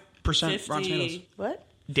 5% 50, Rotten Tomatoes. What?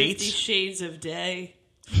 50 Dates. Shades of Day.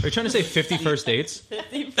 Are you trying to say 50 First Dates?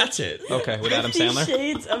 That's it. Okay, with Adam 50 Sandler?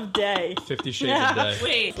 Shades of Day. 50 Shades of Day.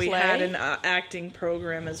 Wait, we Play? had an acting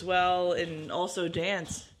program as well, and also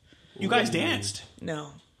dance. You guys danced.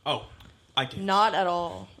 No. Oh, I did. Not at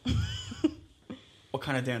all. What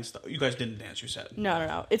kind of dance? You guys didn't dance. You said.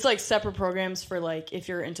 No. It's like separate programs for like if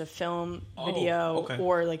you're into film, video, okay.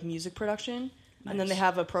 or like music production. And then Nice. they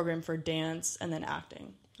have a program for dance and then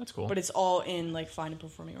acting. That's cool. But it's all in like Fine and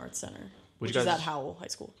Performing Arts Center, which is guys- at Howell High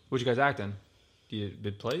School. What'd you guys act in? You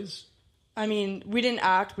did plays? I mean, we didn't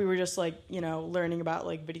act. We were just like, learning about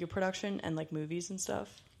like video production and like movies and stuff.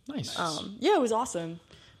 Nice. Yeah, it was awesome.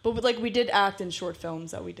 But like we did act in short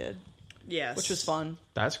films that we did, Yes. which was fun.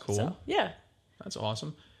 That's cool. So, yeah. That's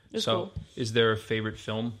awesome. It's so, cool. is there a favorite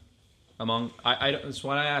film among? So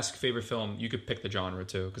when I ask favorite film, you could pick the genre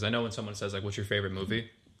too, because I know when someone says like, "What's your favorite movie?"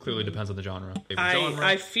 Clearly depends on the genre. Favorite genre.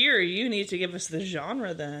 I fear you need to give us the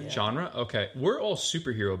genre then. Genre. Okay, we're all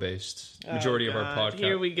superhero based. Majority of our God, podcast.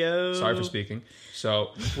 Here we go. Sorry for speaking.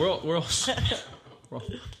 So we're all we're all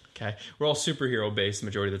okay. We're all superhero based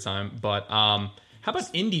majority of the time. But how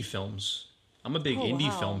about indie films? I'm a big indie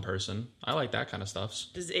wow. film person. I like that kind of stuff.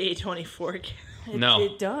 Does A24 count? No.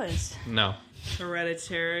 It does. No.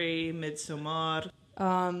 Hereditary, Midsommar.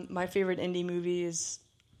 My favorite indie movie is,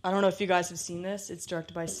 I don't know if you guys have seen this. It's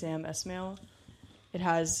directed by Sam Esmail. It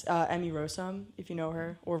has Emmy Rossum, if you know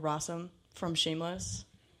her, or Rossum from Shameless.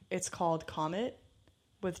 It's called Comet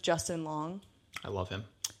with Justin Long. I love him.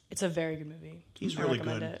 It's a very good movie. He's I really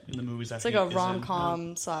recommend good it. in the movies. It's like a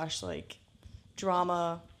rom-com / like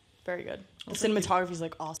drama. Very good. The cinematography is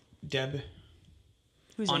like awesome. Deb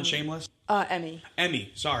Who's on in it? Shameless. Emmy.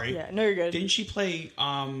 Emmy. Sorry. Yeah, no, you're good. Didn't she play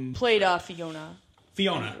Played Fiona.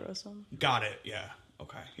 Fiona? Emmy Rossum. Got it. Yeah.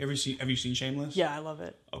 Okay. Have you seen Shameless? Yeah, I love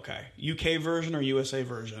it. Okay. UK version or USA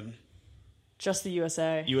version? Just the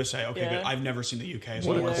USA. USA. Okay. Yeah. Good. I've never seen the UK. Me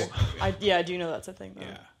So neither. I do know that's a thing though.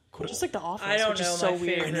 yeah. Cool. Just like The Office, I don't which is know so my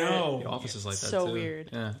weird. I favorite. know. The Office is like that So too. weird.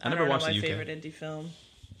 Yeah, I I never don't know watched my the UK. favorite indie film.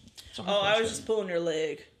 Oh, I was just pulling your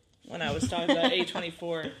leg when I was talking about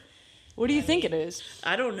A24. What do you think it is?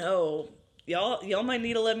 I don't know. Y'all might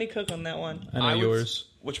need to let me cook on that one. I know I would- yours.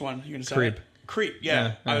 Which one? You gonna say? Creep. Creep.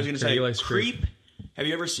 Yeah. Yeah, I was yeah. gonna say He likes Creep. Have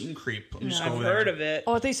you ever seen Creep? Let me just go I've over heard there. of it.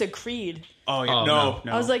 Oh, I thought you said Creed. Oh yeah. Oh, no.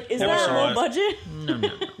 no. I was like, is Never that saw low it. budget?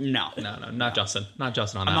 No. No, not Justin. Not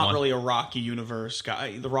Justin on I'm that not one. really a Rocky universe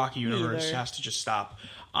guy. The Rocky universe either. has to just stop.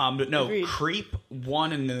 But no, Agreed. Creep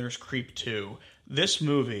 1 and then there's Creep 2. This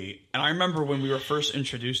movie, and I remember when we were first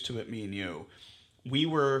introduced to it, me and you, we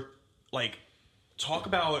were like, talk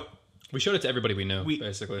about. We showed it to everybody we knew, We-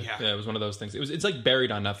 basically. yeah. Yeah, it was one of those things. It's like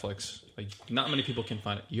buried on Netflix. Like not many people can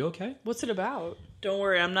find it. You okay? What's it about? Don't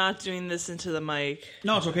worry, I'm not doing this into the mic.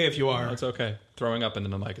 No, it's okay if you are. It's okay. Throwing up into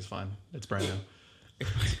the mic is fine. It's brand new.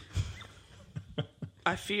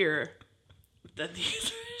 I fear that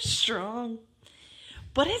these are strong.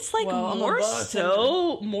 But it's like Well, I'm a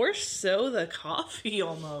more so the coffee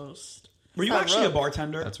almost. Were you not actually a rough.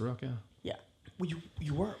 bartender? That's Rook, yeah. Yeah. Well,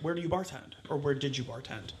 you were. Where do you bartend? Or where did you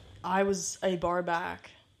bartend? I was a bar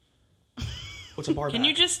back. What's a bar Can back?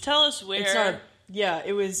 you just tell us where? It's not Yeah,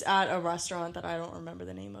 it was at a restaurant that I don't remember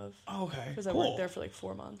the name of. Oh, okay. Because I worked there for like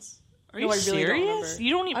 4 months. Are you I really don't serious? remember. You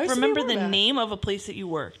don't I even used to be a remember the quarterback. name of a place that you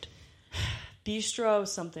worked? Bistro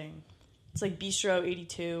something. It's like Bistro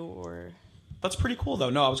 82 or... That's pretty cool, though.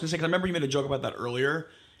 No, I was going to say, because I remember you made a joke about that earlier,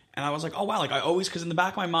 and I was like, oh, wow. Like, I always, because in the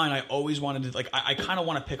back of my mind, I always wanted to, like, I kind of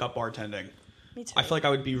want to pick up bartending. Me too. I feel like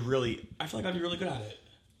I'd be really good at it.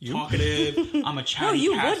 Talkative. I'm a chatty No,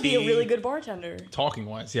 you Cathy. would be a really good bartender. Talking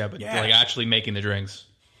wise, yeah, but Yeah. like actually making the drinks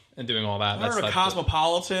and doing all that. I heard a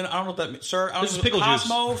Cosmopolitan. I don't know what that means. Sir, I don't This know is pickle juice.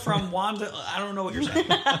 Cosmo from Wanda. I don't know what you're saying.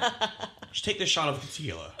 Just take this shot of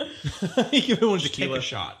tequila. Give me one Take a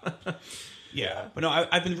shot. Yeah. But no,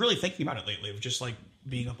 I've been really thinking about it lately of just like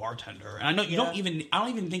being a bartender. And I know you don't even, I don't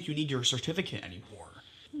even think you need your certificate anymore.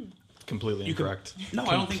 Completely incorrect. No,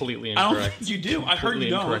 I don't think. Completely I don't incorrect. think you do. I heard Completely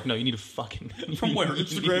you don't. incorrect. No, you need a fucking. From where?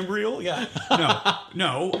 Instagram reel? Yeah.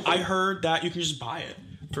 No. I heard that you can just buy it.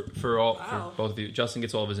 For both of you, Justin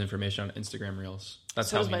gets all of his information on Instagram Reels. That's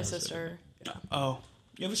So how does he my knows it. sister. Oh,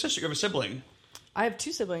 you have a sister. You have a sibling. I have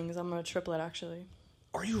 2 siblings. I'm a triplet, actually.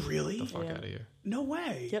 Are you really? Fuck Yeah. out of here. No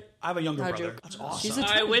way. Yep. I have a younger Not a brother. joke. That's awesome. She's a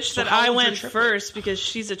I wish So that how I old's your went triplet? first because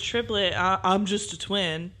she's a triplet. I'm just a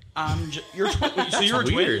twin. You're a twin. So you're a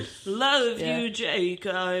twin. Weird. Love Yeah. you,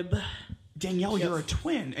 Jacob. Danielle, you're a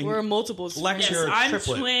twin. And We're multiples. Lex, Yes, you're a I'm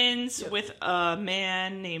triplet. twins with a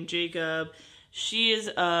man named Jacob. She is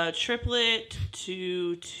a triplet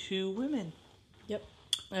to 2 women. Yep.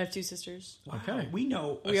 I have 2 sisters. Okay. We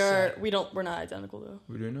know. We're not identical though.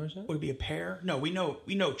 We didn't know that. Would it be a pair? No, we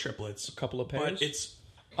know triplets. A couple of pairs? But it's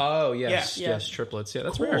Oh yes, Yeah. yes, triplets. Yeah,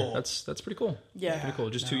 that's Cool. rare. That's pretty cool. Yeah. Pretty cool.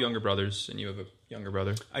 Just 2 younger brothers, and you have a younger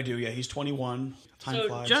brother. I do. Yeah, he's 21. Time So,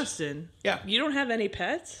 flies. Justin, Yeah. you don't have any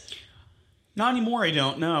pets? Not anymore. I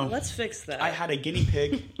don't know. Let's fix that. I had a guinea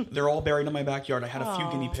pig. They're all buried in my backyard. I had a few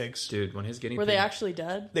guinea pigs. Dude, when his guinea Were pig, they actually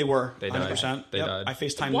dead? They were. They died. 100%. They Yep. died. I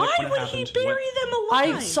FaceTimed Why Nick when it would happened. he bury them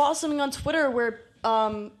alive? I saw something on Twitter where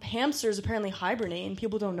hamsters apparently hibernate and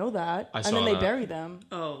people don't know that. I And saw then they that. bury them.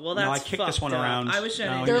 Oh, well, No, that's I kicked this fucked one up. around. I wish I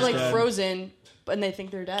No, didn't. They're he's like dead. frozen, and they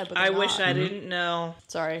think they're dead. But I they're wish not. I didn't know.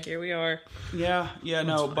 Sorry. Here we are. Yeah,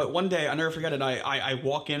 no. But one day, I never forget it. I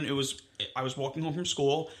walk in. I was walking home from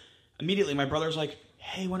school. Immediately, my brother's like,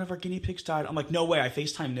 "Hey, one of our guinea pigs died." I'm like, "No way!" I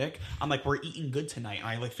FaceTime Nick. I'm like, "We're eating good tonight." And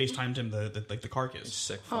I like FaceTimed him the carcass.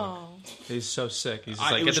 sick fuck. Oh. He's so sick. He's it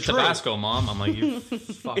just like, get was the true. Tabasco, Mom. I'm like, you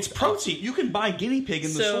fucked It's protein. You can buy guinea pig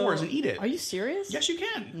in the So- stores and eat it. Are you serious? Yes, you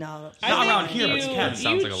can. No. Not around here, but you can.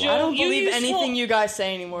 Sounds like a lot. I don't you believe used anything to- you guys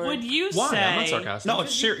say anymore. Would you Why? say I'm not sarcastic. No,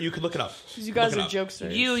 it's serious. You could look it up. 'Cause you guys Look it are up.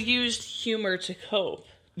 jokesters. you used humor to cope?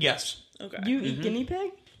 Yes. Okay. You eat guinea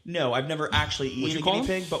pig? No, I've never actually you eaten a call guinea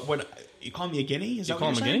him? pig. But what you call me a guinea? Is that call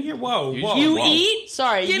what him you're a saying guinea? here? Whoa, You- whoa. You whoa. eat?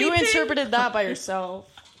 Sorry, Guinea you pig? interpreted that by yourself.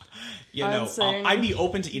 Yeah, I'm no. saying- I'd be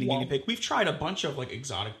open to eating Whoa. guinea pig. We've tried a bunch of like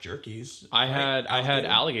exotic jerkies. I had Alligator.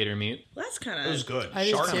 alligator meat. That's kind of. It was good. I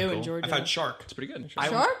did Shark. too in cool. Georgia. I've had shark. It's pretty good. I-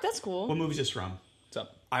 Shark? That's cool. What movie is this from? What's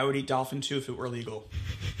up? I would eat dolphin too if it were legal.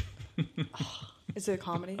 Is it a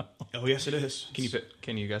comedy? Oh yes, it is.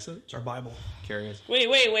 Can you guess it? It's our Bible. Curious.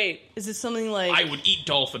 Wait. Is it something like... I would eat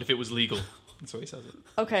dolphin if it was legal. That's what he says it.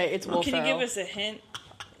 Okay, it's Will Can you Ferrell. give us a hint?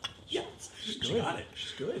 Yes, she got it.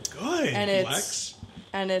 She's good. Good. And it's... Lex.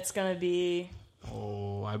 And it's gonna be...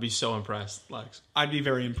 Oh, I'd be so impressed, Lex. I'd be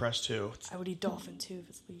very impressed too. I would eat dolphin too if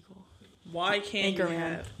it's legal. Why can't you Anchorman.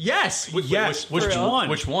 have? Yes. Yes. Which For real? one?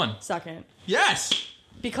 Which one? Second. Yes.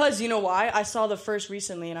 Because you know why? I saw the first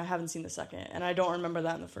recently and I haven't seen the second. And I don't remember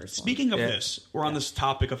that in the first Speaking of Yeah. this, we're on this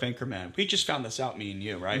topic of Anchorman. We just found this out, me and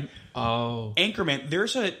you, right? Oh. Anchorman.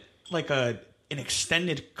 There's an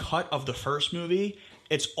extended cut of the first movie.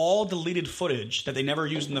 It's all deleted footage that they never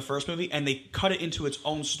used in the first movie, and they cut it into its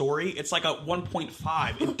own story. It's like a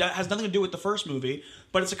 1.5. It has nothing to do with the first movie,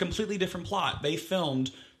 but it's a completely different plot. They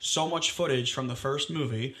filmed so much footage from the first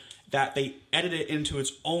movie that they edited it into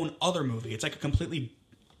its own other movie. It's like a completely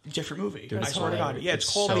different movie. Dude, I it's swear to God. hilarious. Yeah, it's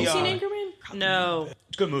It's called so the. one. Have you seen Anchorman? No,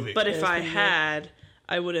 It's a good movie, but if it's I pretty good. had,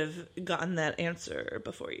 I would have gotten that answer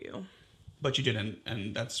before you. but you didn't,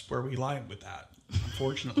 and that's where we lied with that.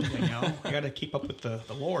 Unfortunately, Danielle, I got to keep up with the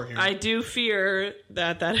lore here. I do fear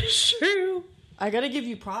that is true. I gotta give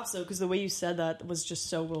you props though, because the way you said that was just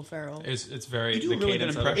so Will Ferrell. It's very. You do the a really good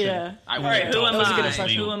cadence of it. impression. Yeah. I All would right, eat who am dolphin. was a good I?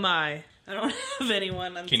 impression. Who am I? I don't have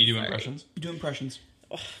anyone. I'm Can you do sorry. impressions? You do impressions.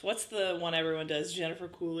 What's the one everyone does? Jennifer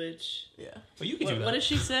Coolidge. Yeah. Oh, you can do What, that. what does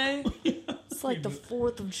she say? It's like the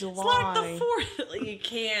 4th of It's July. like the fourth. Like, you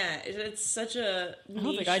can't. It's such a. I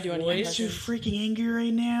don't think I do any voice. impressions. You're freaking angry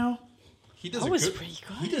right now. He does That was pretty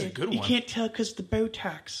good. He does a good one. You can't tell because the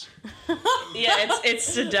Botox. Yeah, it's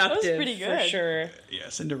seductive pretty for good. sure. Yeah,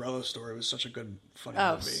 Cinderella's story was such a good, funny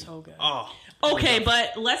Oh, movie. so good. Oh, Okay,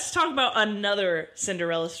 but let's talk about another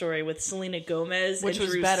Cinderella story with Selena Gomez Which and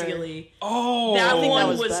was Drew better. Seeley. oh, That think one that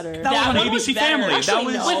was was better. That was on one ABC was better. Family.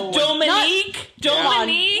 Actually, that was no. With Dominique. Come on.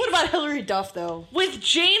 Dominique. What about Hilary Duff though? With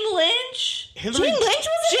Jane Lynch. Hillary. Jane Lynch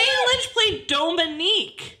was in Jane there? Lynch played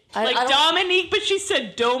Dominique. I Like don't- Dominique, but she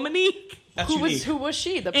said Dominique. That's Who unique. was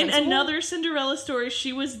she? The In principal? another Cinderella story,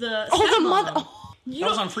 she was the Oh, the stepmom. mother. Oh, That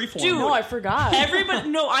was on Freeform. Dude, no, I forgot. Everybody,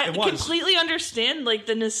 no, I It was. completely understand like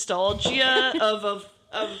the nostalgia of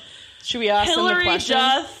Should we ask them the Hilary question?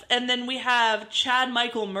 Duff, and then we have Chad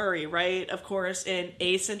Michael Murray, right? Of course, in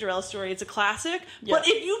A Cinderella Story, it's a classic. Yeah. But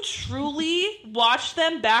if you truly watch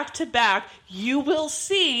them back to back, you will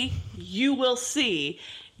see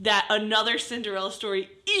that another Cinderella Story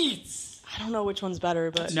eats. I don't know which one's better,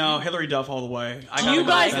 but No, Hillary Duff all the way. do you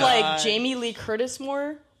guys God. like Jamie Lee Curtis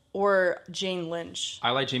more or Jane Lynch?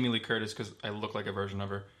 I like Jamie Lee Curtis because I look like a version of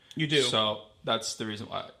her. You do. So that's the reason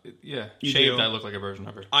why. Yeah, You shaved, do. I look like a version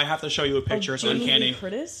of her. I have to show you a picture. It's Jamie uncanny. Lee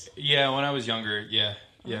Curtis? Yeah, when I was younger, yeah,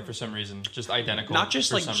 for some reason, just identical. Not just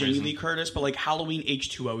for like some Jamie reason. Lee Curtis, but like Halloween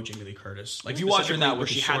H2O Jamie Lee Curtis. Like If you watch her specifically now where with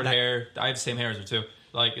the she short had that. hair, I have the same hair as her too.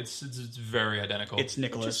 Like it's very identical. It's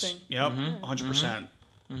Nicholas. Interesting. Yep, 100%.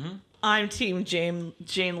 I'm Team Jane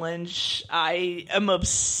Lynch. I am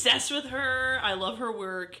obsessed with her. I love her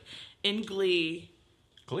work in Glee.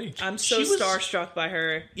 Glee. I'm so She was- starstruck by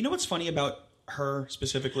her. You know what's funny about her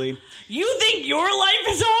specifically? You think your life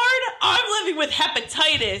is hard? I'm living with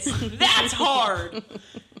hepatitis. That's hard.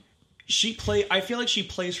 I feel like she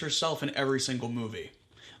plays herself in every single movie.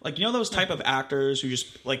 Like, you know those type of actors who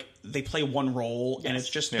just, like, they play one role and it's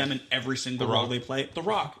just them in every single The role Rock. they play? The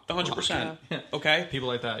Rock, 100%. Okay? People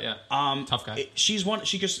like that, yeah. Tough guy.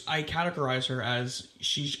 I categorize her as,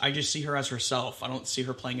 I just see her as herself. I don't see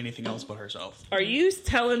her playing anything else but herself. Are you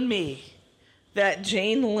telling me that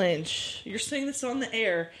Jane Lynch, you're saying this on the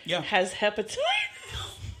air, Yeah. has hepatitis?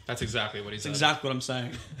 That's exactly what he That's said. exactly what I'm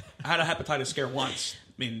saying. I had a hepatitis scare once.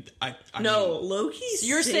 I mean, I No, mean, Loki's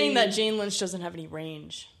You're saying that Jane Lynch doesn't have any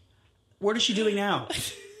range. what is she doing now?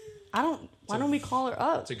 Why don't we call her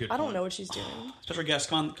up? a good I don't point. know what she's doing. Special guest,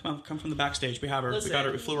 come from the backstage. We have her. Listen. We got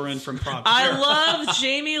her. We flew her in from Prague. I love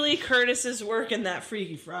Jamie Lee Curtis's work in that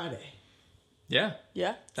Freaky Friday. Yeah.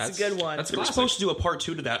 Yeah. It's a good one. That's They were classic. supposed to do a part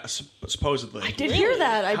 2 to that, supposedly. I did hear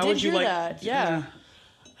that. I How did would you hear like- that. Yeah.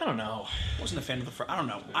 I don't know. I wasn't a fan of the first. I don't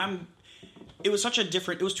know. It was such a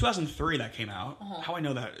different. It was 2003 that came out. How I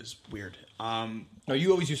know that is weird. No,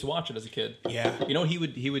 you always used to watch it as a kid. Yeah. You know what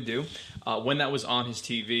he would do? When that was on his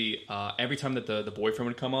TV, every time that the boyfriend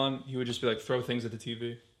would come on, he would just be like, throw things at the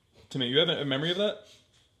TV. To me, you have a memory of that?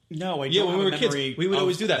 No, I don't Yeah, when have we a were kids, memory we would of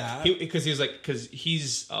always do that. Because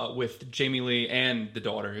he's with Jamie Lee and the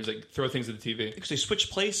daughter. He was like, throw things at the TV. because they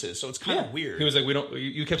switched places, so it's kind of weird. He was like, we don't.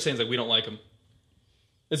 You kept saying like we don't like him.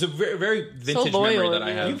 It's a very, very vintage loyal memory that of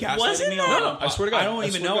I you. have. Are you gaslighting Wasn't me? that- No, I swear to God. I don't I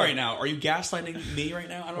even swear know to God. right now. Are you gaslighting me right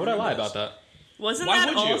now? I don't. What would I lie remember this. about that? Wasn't Why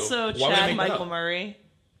that would you? also Why would I Chad make that Michael up? Murray?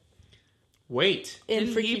 Wait. In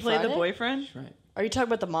Didn't Freaky he play Friday? the boyfriend? Right. Are you talking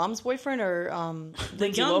about the mom's boyfriend or The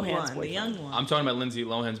Lindsay young Lohan's one. boyfriend? The young one. I'm talking about Lindsay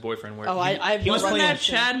Lohan's boyfriend. Where Oh, I have he no was Wasn't idea. that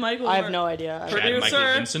Chad Michael I have Murray? no idea. Chad Producer?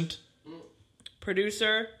 Michael Vincent.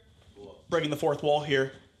 Producer? Breaking the fourth wall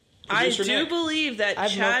here. I Producer do Nick. believe that I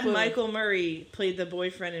have no Chad clue. Michael Murray played the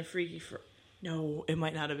boyfriend in Freaky Friday. No, it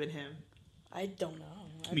might not have been him. I don't know.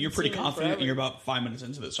 I mean, you're pretty confident, and you're about 5 minutes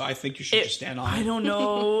into this, so I think you should just stand on I it. don't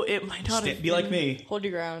know. It might not have Be like me. Hold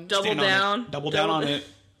your ground. Double Stand on down. it. Double down on it.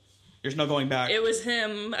 There's no going back. It was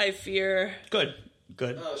him, I fear. Good.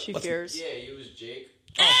 Good. She Let's- fears. Yeah, it was Jake.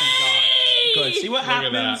 Oh, thank God. Good. See what Look at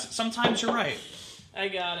happens? that. Sometimes you're right. I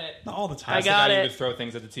got it. Not all the time. I That's the got guy you it. would throw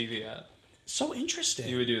things at the TV at. So interesting.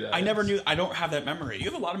 You would do that, I never yes. knew. I don't have that memory. You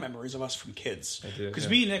have a lot of memories of us from kids. I do, Because yeah.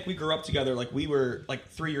 me and Nick, we grew up together. Like we were like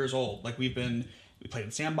 3 years old. Like we played in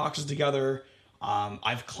sandboxes together.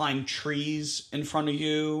 I've climbed trees in front of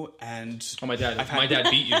you, and Oh, my dad! I've had- My dad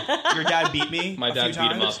beat you. your dad beat me. My a dad few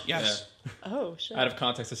beat him times. up. Yes. Oh shit. Out of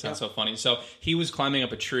context, it sounds so funny. So he was climbing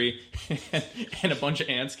up a tree, and a bunch of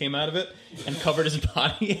ants came out of it and covered his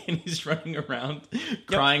body, and he's running around,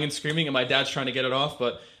 crying and screaming. And my dad's trying to get it off,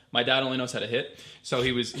 but my dad only knows how to hit. So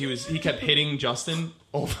he kept hitting Justin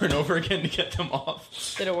over and over again to get them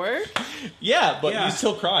off. Did it work? Yeah, but Yeah. he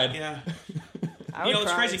still cried. Yeah. I You would know,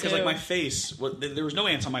 it's cry, crazy because like too. my face, there was no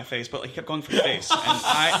ants on my face, but like, he kept going for the face, and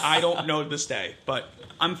I don't know to this day, but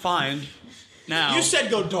I'm fine now. You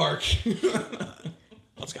said go dark.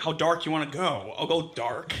 Let's go. How dark you want to go? I'll go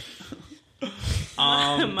dark.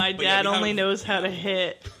 My but yeah, dad we only have- knows how to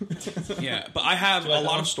hit. Yeah, but I have a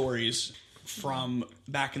lot of stories from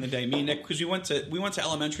back in the day. Me and Nick, because we went to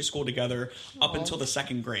elementary school together up until the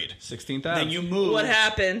 2nd grade. 16th Then Ave. you moved. What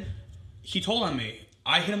happened? He told on me.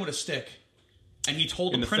 I hit him with a stick, and he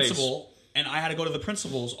told In the the principal, and I had to go to the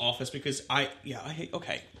principal's office because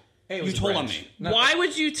okay. Hey, it You was a told on branch. me. No, Why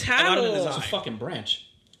would you got it in his tattle? It was a eye. fucking branch.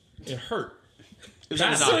 It hurt. It was in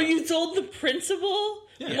his So eye. you told the principal?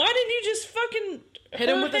 Yeah. Why didn't you just fucking Hit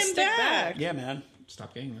him hurt with a stick back. Yeah, man.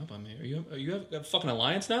 Stop ganging up on me. Are you have a fucking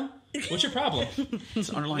alliance now? What's your problem? It's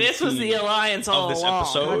an underlying This was theme the alliance all of this along.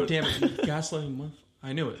 episode. God damn it. Gaslighting.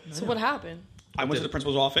 I knew it. So what happened? I went to the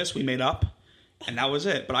principal's office. We made up, and that was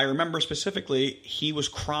it. But I remember specifically, he was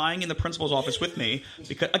crying in the principal's office with me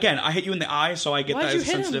because, again, I hit you in the eye, so I get Why'd that you as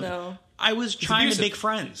hit him, sensitive. though? I was trying to abusive. make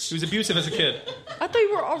friends. He was abusive as a kid. I thought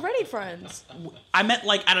you were already friends. I meant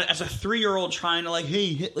like as a 3-year-old trying to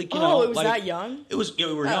hit like you Oh, know. it was like, that young? It was. We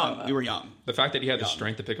were young. We were young. The fact that he had the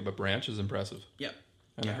strength to pick up a branch is impressive. Yep.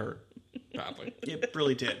 And it hurt badly. It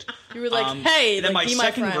really did. You were like, hey, then like, by be my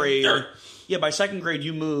second friend. grade, by 2nd grade,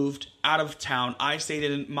 you moved out of town. I stayed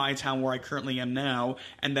in my town where I currently am now,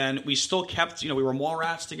 and then we still kept. We were mall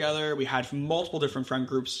rats together. We had multiple different friend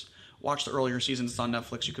groups. Watch the earlier seasons. It's on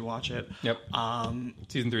Netflix. You could watch it. Yep.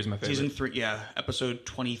 Season 3 is my favorite. Season 3, yeah, episode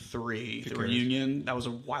 23, the reunion. That was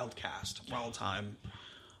a wild cast, wild time.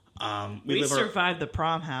 We survived the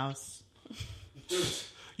prom house.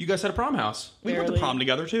 You guys had a prom house. We went to Barely. prom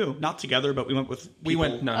together too. Not together, but we went with. We people.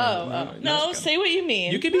 went. No, Oh, no, oh. No, say what you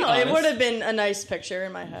mean. You can be No, honest. it would have been a nice picture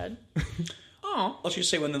in my head. Oh, Let's just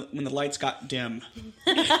say when the lights got dim,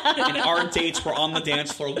 and our dates were on the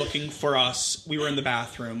dance floor looking for us. We were in the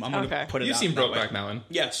bathroom. I'm gonna Okay. put it. you've out seen that way. Brokeback Mountain.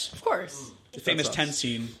 Yes, Of course. the famous us. 10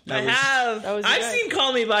 scene. I have. that was I've good. seen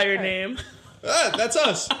Call Me by Your Name. That's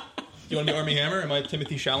us. You want to be Army Hammer? Am I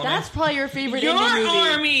Timothy Chalamet? That's probably your favorite Your indie movie.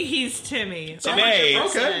 army, he's Timmy. Timmy. 100%.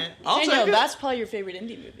 Okay. I'll Daniel, take it. that's probably your favorite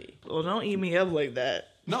indie movie. Well, don't eat me up like that.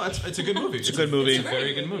 No, it's a good movie. It's a good movie. It's a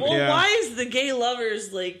very good movie. Well, Yeah. why is the gay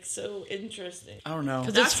lovers like so interesting? I don't know.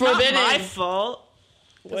 Because That's it's forbidden. not my fault.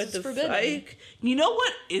 What it's the forbidden. fuck? You know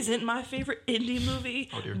what isn't my favorite indie movie?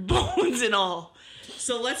 Oh, dear. Bones and All.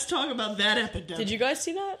 So let's talk about that epidemic. Did you guys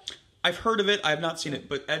see that? I've heard of it. I have not seen it,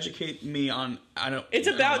 but educate me on. I don't. It's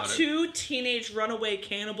know about it. 2 teenage runaway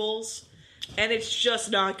cannibals, and it's just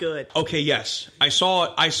not good. Okay, yes, I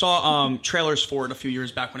saw trailers for it a few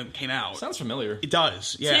years back when it came out. Sounds familiar. It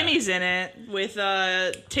does. Yeah. Timmy's in it with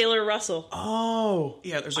Taylor Russell. Oh,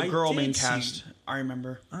 yeah. There's a I girl did main see- cast. I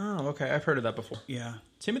remember. Oh, okay. I've heard of that before. Yeah.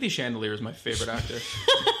 Timothy Chandelier is my favorite actor.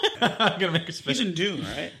 I'm gonna make a spin. He's in Dune,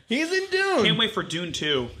 right? He's in Dune. Can't wait for Dune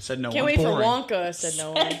 2. Said no Can't one. wait for boring. Wonka, said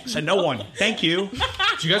no one. Said no one. Thank you.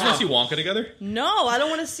 Do you guys want to see Wonka together? No, I don't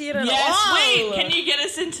want to see it at Yes, all. wait. Can you get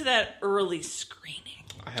us into that early screening?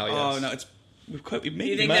 Hell yes. Oh no, we've made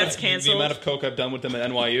You it. think that's canceled? The amount of coke I've done with them at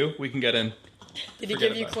NYU, we can get in. Did he Forget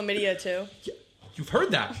give you about chlamydia too? You've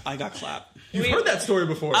heard that. I got clapped. You've heard that story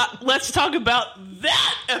before. Let's talk about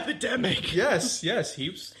that epidemic. yes.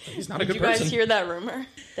 He's not a Did good you guys person. hear that rumor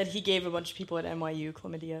that he gave a bunch of people at NYU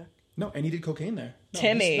chlamydia? No, and he did cocaine there. No,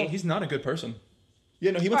 Timmy. he's not a good person.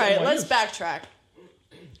 Yeah, no, he All went right, to NYU. let's backtrack.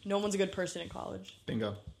 No one's a good person in college.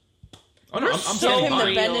 Bingo. Oh no, You're I'm so Give saying him the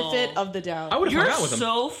real. benefit of the doubt. I would have You're hung out with him.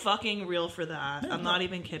 so fucking real for that. I'm not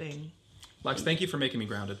even kidding. Lex, thank you for making me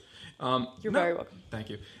grounded. You're very welcome. Thank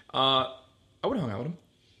you. I would have hung out with him.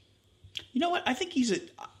 You know what? I think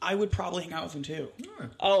I would probably hang out with him too.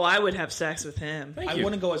 Oh, I would have sex with him. Thank I you.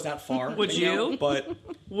 wouldn't go as that far. Would know, you? But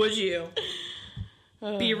Would you?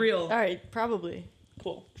 Be real. All right, probably.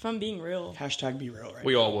 Cool. If I'm being real, hashtag be real, right?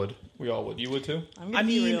 We all would. You would too? I'm gonna I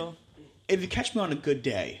be mean, real. if you catch me on a good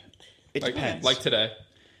day, it depends. Like today.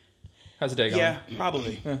 How's the day going? Yeah,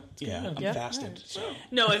 probably. Yeah, I'm Yeah. fasted. So.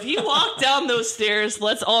 No, if he walked down those stairs,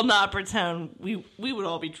 let's all not pretend we would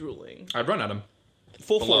all be drooling. I'd run at him.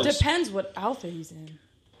 Full Below. force. Depends what outfit he's in.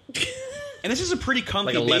 And this is a pretty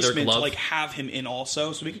comfy Like a leather basement glove? to like have him in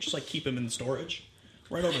also, so we could just like keep him in storage.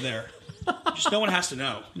 Right over there. Just no one has to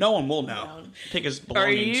know. No one will know. Take his Are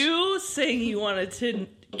belongings. you saying you wanted to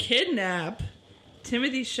kidnap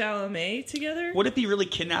Timothy Chalamet together? Would it be really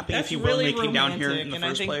kidnapping That's if he really willingly came down here romantic, in the and I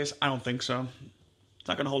first think- place? I don't think so. It's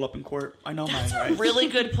not going to hold up in court. I know That's mine, a right? really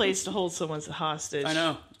good place to hold someone hostage. I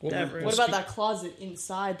know. Ever. What about that closet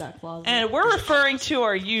inside that closet? And we're referring to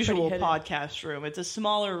our usual Pretty hidden. podcast room. It's a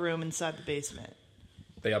smaller room inside the basement.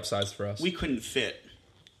 They upsized for us. We couldn't fit.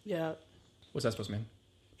 yeah. What's that supposed to mean?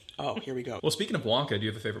 Oh, here we go. Well, speaking of Wonka, do you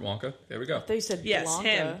have a favorite Wonka? There we go. They said Yes, Blanca.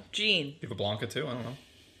 him, Gene. You have a Blanca too? I don't know.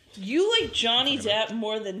 You like Johnny Depp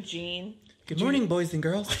more than Gene. Good morning, boys and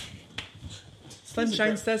girls.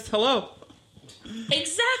 Sunshine says hello.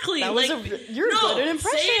 Exactly. That was you're good at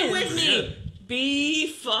impressions. Say it with me. Be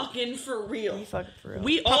fucking for real. Be fucking for real.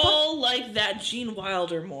 We all like that Gene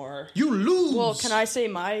Wilder more. You lose. Well, can I say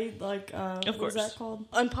my of course. What's that called?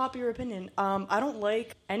 Unpopular opinion. I don't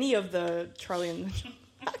like any of the Charlie and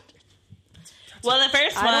the Well, the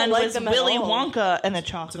first I don't one like was them at Willy all. Wonka and the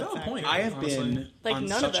Chocolate valid Factory. point. I have honestly. been Like, on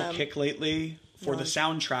none such of a them. kick lately for the No.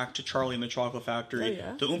 soundtrack to Charlie and the Chocolate Factory. Oh,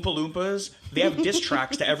 yeah? The Oompa Loompas, they have diss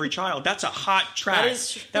tracks to every child. That's a hot track. That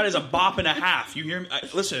is true. That is a bop and a half. You hear me?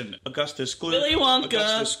 Listen, Augustus Gloop. Willy Wonka.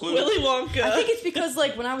 Augustus Gloop. Willy Wonka. I think it's because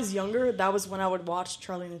when I was younger, that was when I would watch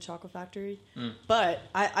Charlie and the Chocolate Factory. But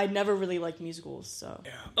I never really liked musicals, so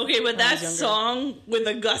Okay, but When I that was younger. song with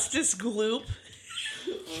Augustus Gloop,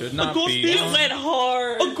 Should not Augustus. be. it went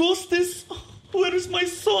hard. Augustus, where is my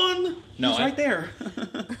son? No, He's I- right there.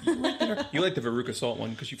 You like the Veruca Salt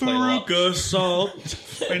one because you play a lot. Veruca Salt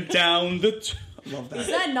went down the... I love is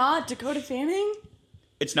that. that not Dakota Fanning?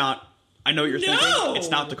 It's not. I know what you're No! thinking. It's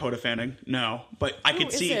not Dakota Fanning. No. But I Who could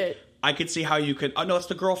is see... it? I could see how you could... Oh, no, it's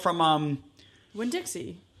the girl from...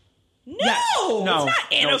 Winn-Dixie. No, Yes. No. it's not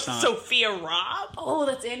No, Anna it's not. Sophia Robb. Oh,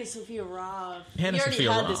 that's Anna Sophia Robb. Anna we already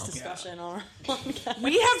Sophia had Robb. this discussion on our podcast.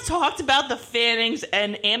 We have talked about the Fannings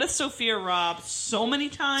and Anna Sophia Robb so many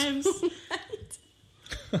times.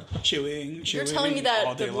 Chewing. You're telling me all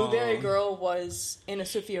that day the Blueberry long. Girl was Anna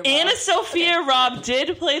Sophia Robb? Anna Sophia Robb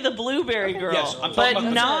did play the Blueberry Girl, Yes, I'm talking but about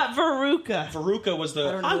the- not Veruca. Veruca was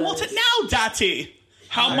the... don't know I who want that it now, Daddy.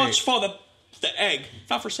 How Right. much for the egg? It's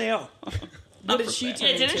not for sale. What did she turn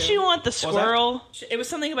Yeah, didn't into? she want the that? squirrel? It was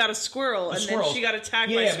something about a squirrel, and then she got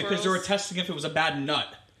attacked by Yeah, squirrels. because they were testing if it was a bad nut.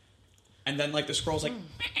 And then, like, the squirrel's like...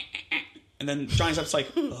 And then Johnny Depp's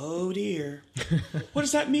like, oh, dear. What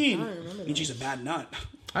does that mean? It means she's a bad nut.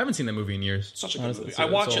 I haven't seen that movie in years. Such a good Honestly, movie. it's I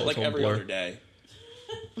watch it's it all- like it's all every blur. other day.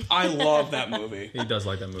 I love that movie. He does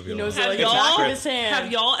like that movie. He a knows lot. it like Have the back y'all- of his hand.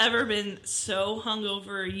 Have y'all ever been so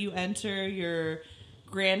hungover you enter your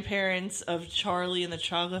grandparents of Charlie and the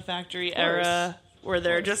Chocolate Factory era, where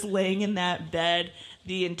they're just laying in that bed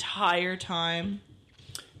the entire time?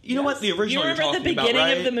 You know what? The You original remember you're the talking beginning about,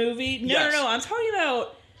 right? of the movie? No, Yes. no. I'm talking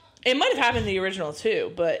about. It might have happened in the original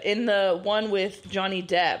too, but in the one with Johnny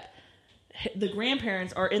Depp, the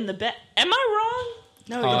grandparents are in the bed. Am I wrong?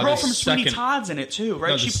 No, The you're girl right. from Sweeney second- Todd's in it, too, right?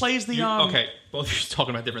 No, She plays the... Okay, both of you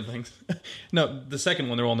talking about different things. No, the second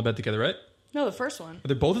one, they're all in the bed together, right? No, the first one. Are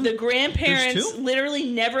they both in The grandparents There's two? literally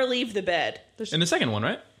never leave the bed, There's, in the second one,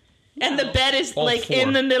 right? and the bed is All like four.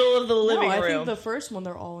 in the middle of the no, living I room. think the first one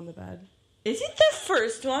they're all in the bed. Is it the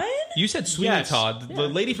first one? You said Sweeney Yes. Todd. The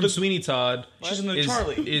lady from Sweeney Todd She's in the is,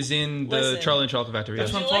 Charlie. is in the Listen. Charlie and Chocolate Factory.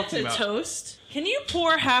 That's yes. what Would I'm you like talking to about. toast? Can you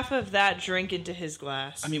pour half of that drink into his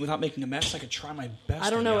glass? I mean, without making a mess, I could try my best. I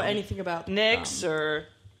don't know you anything about Nyx, or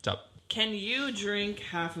What's up? can you drink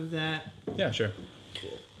half of that? Yeah, sure.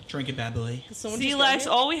 Drink it, bad boy. Someone See, just Lex,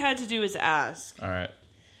 got here? all we had to do is ask. All right.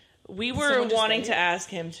 We Someone were just wanting got to here? ask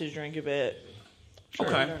him to drink a bit.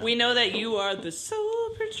 Okay. We know that you are the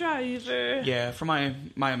super driver. Yeah, for my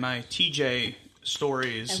TJ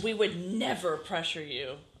stories. And we would never pressure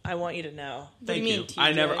you. I want you to know. Thank do you you. mean,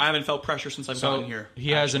 I TJ? haven't felt pressure since I've So gotten here.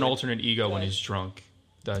 he has an actually. alternate ego when he's drunk.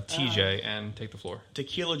 The TJ and take the floor.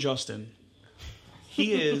 Tequila Justin.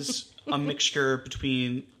 He is a mixture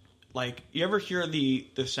between, like, you ever hear the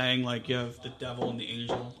saying, like, you have the devil and the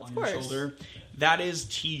angel on your course. shoulder? That is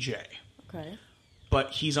TJ. Okay.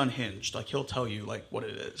 But he's unhinged. Like, he'll tell you, like, what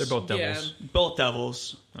it is. They're both Yeah. devils. Both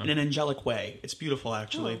devils in an angelic way. It's beautiful,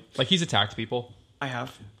 actually. Like he's attacked people. I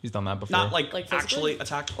have. He's done that before. Not, like Like physically? actually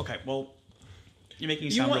attacked. Okay, well, you're making me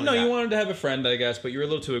you sound want, really no, bad. you wanted to have a friend, I guess, but you were a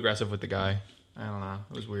little too aggressive with the guy. I don't know.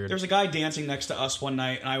 It was weird. There was a guy dancing next to us one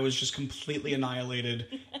night, and I was just completely annihilated.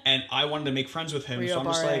 And I wanted to make friends with him, Were you so a I'm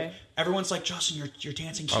just bar like, A? everyone's like, Justin, you're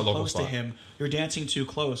dancing too Our local close to spot. him. You're dancing too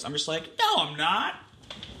close. I'm just like, no, I'm not.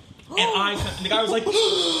 And the guy was like,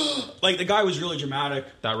 like the guy was really dramatic.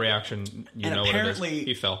 that reaction, you And know what it apparently- is.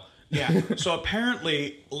 He fell. Yeah. So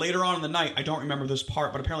apparently later on in the night, I don't remember this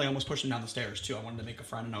part, but apparently I almost pushed him down the stairs too. I wanted to make a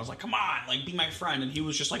friend, and I was like, come on, like be my friend. And he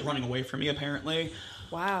was just like running away from me. Apparently.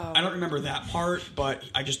 Wow. I don't remember that part, but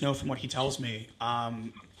I just know from what he tells me.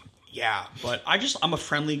 Yeah, but I'm a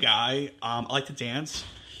friendly guy. I like to dance.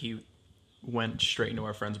 He went straight into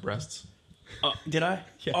our friend's breasts. Did I?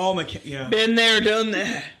 Yeah. Oh my, yeah, Been there, done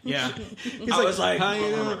that. yeah. I was like, "How you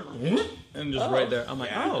doing?" And just right there, I'm like,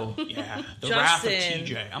 yeah, oh. yeah. The wrath of Justin.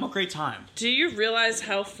 TJ. I'm a great time. Do you realize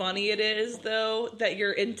how funny it is, though, that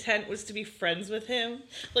your intent was to be friends with him?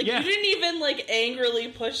 Like, Yeah. you didn't even, like, angrily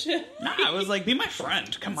push him. Nah, I was like, be my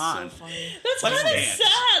friend. Come on. So funny. That's Let's kind of dance.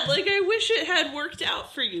 sad. Like, I wish it had worked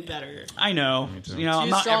out for you better. I know. You know, I'm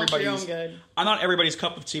Too not strong for your everybody's. own good. I'm not everybody's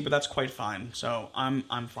cup of tea, but that's quite fine. So I'm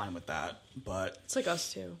fine with that. But It's like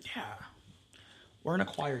us too. yeah, we're an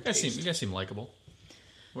acquired taste. You guys seem likable.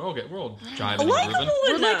 We're all jiving and Likeable grooving.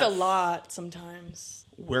 We're like a enough. lot sometimes.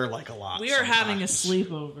 We're like a lot. We are having a sometimes.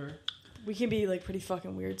 sleepover. We can be like pretty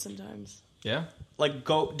fucking weird sometimes. Yeah. Like,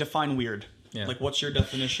 go define weird. Yeah. Like, what's your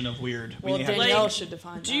definition of weird? Well, need to have- Danielle Like, should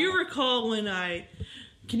define. Do you recall when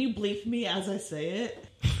Can you bleep me as I say it?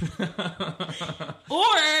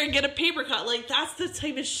 Or get a paper cut. Like, that's the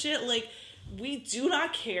type of shit, like, we do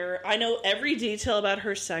not care. I know every detail about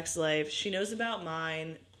her sex life. She knows about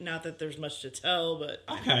mine. Not that there's much to tell, but...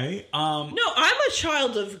 Okay. No, I'm a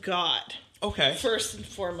child of God. Okay. First and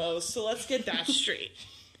foremost. So let's get that straight.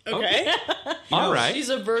 Okay? All right. She's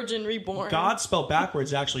a virgin reborn. God spelled backwards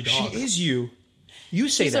is actually dog. She is you. You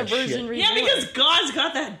say She's a that virgin shit. reborn. Yeah, because God's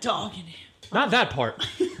got that dog in him. Not that part.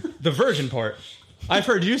 The virgin part. I've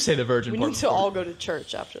heard you say the virgin We part. need to all go to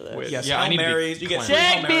church after this. Wait. Yes, Yeah, I Hail need to be Marys. You get cleansed. three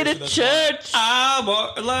Hail Take me Marys to for this one. church. I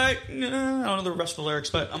walk like... I don't know the rest of the lyrics,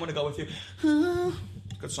 but I'm going to go with you.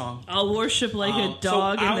 Good song. I'll worship like So a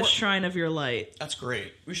dog in our- the shrine of your light. That's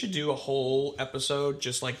great. We should do a whole episode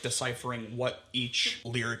just like deciphering what each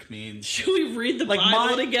lyric means. Should we read the Like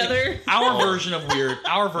Bible together? like, our version of weird.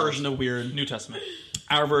 Our version of weird. New Testament.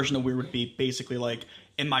 Our version of weird would be basically like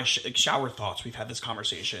in my shower thoughts. We've had this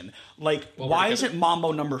conversation. Like, why isn't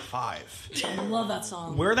Mambo number 5? I love that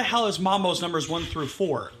song. Where the hell is Mambo's numbers 1 through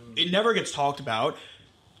 4? It never gets talked about.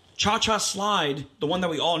 Cha Cha Slide, the one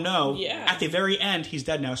that we all know, Yeah. at the very end, he's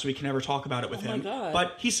dead now, so we can never talk about it with Oh my him. God.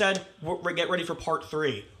 But he said, get ready for part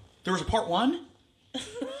 3. There was a part 1?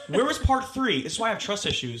 Where was part 3? This is why I have trust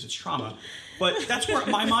issues. It's trauma. But that's where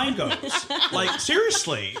my mind goes. Like,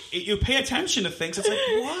 seriously. You pay attention to things. It's like,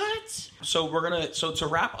 what? So to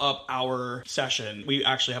wrap up our session, we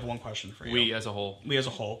actually have one question for you. We as a whole. We as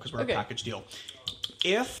a whole, because we're Okay. a package deal.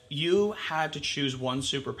 If you had to choose one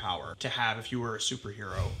superpower to have if you were a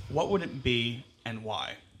superhero, what would it be and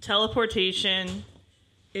why? Teleportation.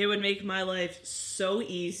 It would make my life so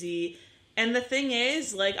easy. And the thing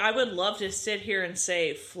is, like, I would love to sit here and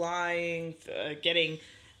say flying, getting,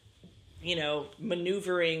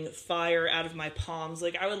 maneuvering fire out of my palms.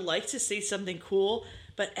 Like, I would like to say something cool,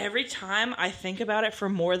 but every time I think about it for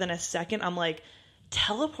more than a second, I'm like,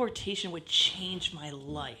 teleportation would change my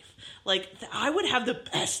life. Like, I would have the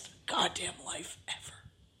best goddamn life ever.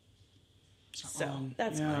 So,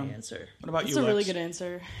 that's my answer. What about That's you, a really Lex? good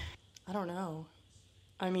answer. I don't know.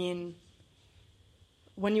 I mean,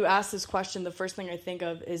 when you ask this question, the first thing I think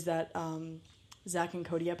of is that Zach and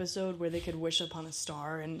Cody episode where they could wish upon a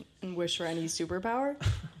star and wish for any superpower.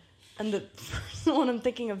 And the first one I'm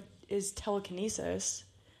thinking of is telekinesis,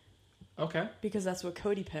 Okay. because that's what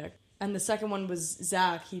Cody picked. And the second one was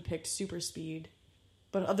Zach. He picked super speed.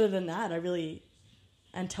 But other than that,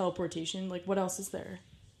 and teleportation, like, what else is there?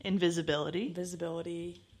 Invisibility.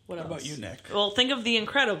 Invisibility. What What else? about you, Nick? Well, think of the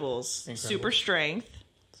Incredibles. Incredibles. Super strength.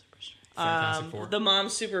 Fantastic Four. The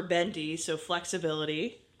mom's super bendy, so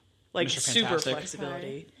flexibility. Like, Mr. super Fantastic.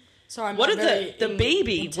 flexibility. Sorry, I'm What not did very the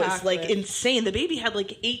baby was, intact like, with- insane. The baby had,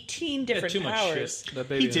 like, 18 different too much powers. shit. That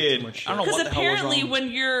baby He had did. Too much shit. I don't know Because what the hell was apparently wrong.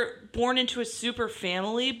 when you're born into a super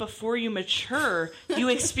family, before you mature, you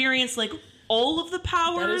experience, like, all of the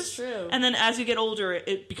powers. That is true. And then as you get older,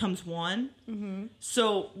 it becomes one. Mm-hmm.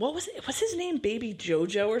 So, what was it? What's his name? Baby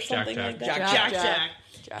Jojo or something Jack. like that? Jack.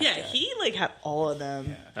 Jack. Yeah, he, like, had all of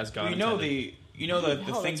them. As God You know intended. the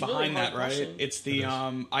hell, thing that's a really behind that, hard right? question. It's the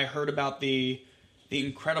I heard about the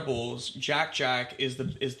Incredibles. Jack is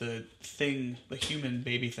the thing, the human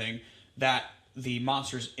baby thing that the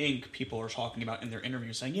Monsters Inc. people are talking about in their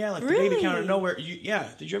interviews, saying, yeah, like the baby came out of nowhere. Yeah,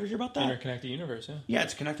 did you ever hear about that? Interconnected universe, yeah. Yeah,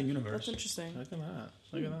 it's connecting universe. That's interesting. Look at that.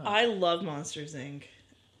 Look at that. I love Monsters, Inc.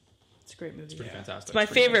 It's a great movie. Pretty fantastic. It's my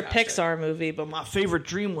favorite fantastic. Pixar movie, but my favorite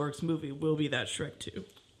DreamWorks movie will be that Shrek 2.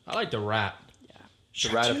 I like the rat. Yeah.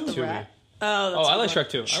 The rat of two? Tui. Rat. Oh, that's I a like good one. Shrek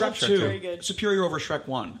 2. I Shrek love 2, Very good. superior over Shrek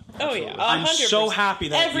 1. Oh, yeah. I'm 100%. so happy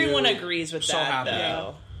that everyone you- agrees with so that, happy.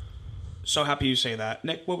 though. So happy you say that.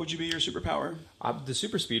 Nick, what would you be your superpower? The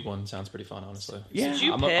super speed one sounds pretty fun, honestly. Yeah. Did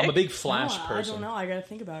you I'm pick? a big Flash No, person. I don't know. I gotta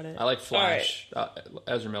think about it. I like Flash.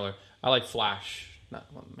 Ezra Miller. I like Flash.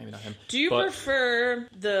 Maybe not him. Do you but prefer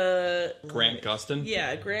the... Grant Gustin?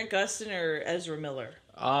 Yeah, Grant Gustin or Ezra Miller?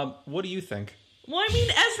 What do you think? Well, I mean,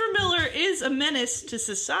 Ezra Miller is a menace to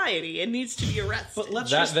society and needs to be arrested. But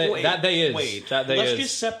let's That just they- wait. that they is. Wait. That they let's is.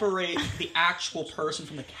 just separate the actual person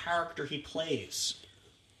from the character he plays.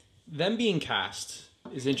 Them being cast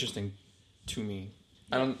is interesting to me.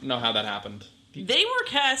 I don't know how that happened. They were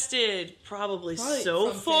casted probably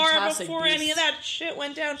so from far Fantastic before Beasts. any of that shit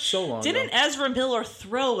went down. So long Didn't ago. Ezra Miller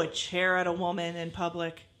throw a chair at a woman in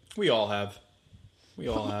public? We all have. We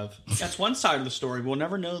all have. That's one side of the story. We'll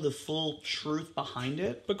never know the full truth behind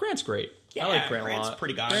it. But Grant's great. Yeah, I like Grant Grant's a lot.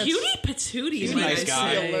 pretty guy. Grant's- Cutie patootie. He's a nice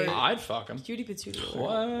guy. Alert. I'd fuck him. Cutie patootie.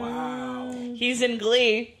 What? Wow. He's in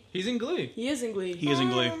Glee. He's in Glee. He is in Glee. He is in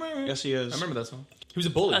Glee. Yes, he is. I remember that song. He was a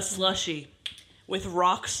bully. A slushy with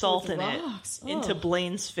rock salt With in rocks. it into Oh.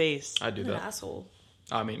 Blaine's face. I'd do An that. asshole.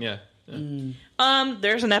 I mean, yeah.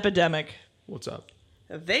 There's an epidemic. What's up?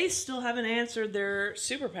 They still haven't answered their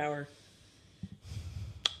superpower.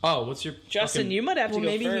 Oh, what's your Justin, fucking- you might have to Well, go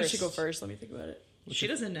maybe first. he should go first. Let me think about it. She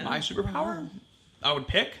doesn't know. My superpower? I would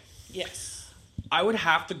pick. Yes. I would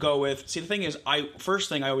have to go with. See, the thing is, first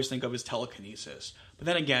thing I always think of is telekinesis. But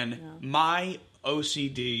then again, my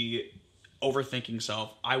OCD, overthinking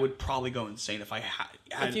self, I would probably go insane if I had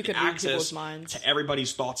If you could read access people's minds. to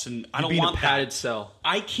everybody's thoughts, and I You'd don't be in a want padded that. cell.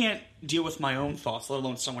 I can't deal with my own thoughts, let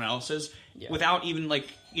alone someone else's, Yeah. without even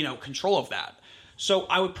control of that. So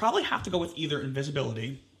I would probably have to go with either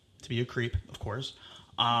invisibility, to be a creep, of course,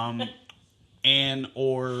 and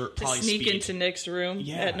or To probably sneak speed. into Nick's room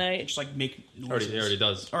at night. just like make noises. He already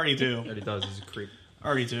does. Already do. Already does. He's a creep.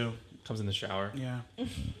 Already do. Comes in the shower. Yeah,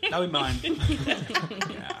 that would be mine.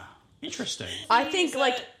 Yeah, interesting. I think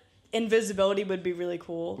like invisibility would be really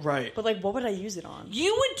cool. Right. But like, what would I use it on?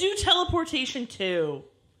 You would do teleportation too.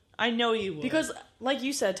 I know you would. Because, like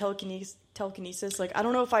you said, telekinesis. Like, I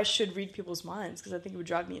don't know if I should read people's minds because I think it would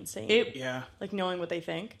drive me insane. Yeah, like knowing what they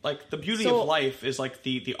think. like the beauty So- of life is like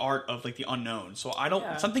the art of like the unknown. So I don't.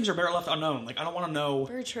 Yeah. Some things are better left unknown. Like I don't want to know.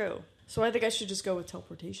 Very true. So I think I should just go with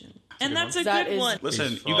teleportation. and that's a That good is- one.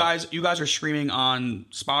 Listen, Please you guys are streaming on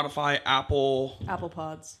Spotify, Apple Apple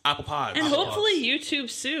Pods. Pods, And hopefully YouTube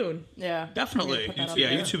soon. Yeah. definitely. Put that up Yeah,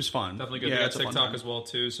 there. YouTube's fun. Definitely good. Yeah, We got it's a fun TikTok time. as well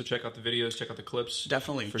too. So check out the videos. Check out the clips.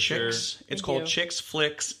 Definitely for Chix. sure. It's Thank called you. Chix,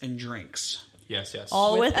 Flix, and Drinx. Yes. Yes.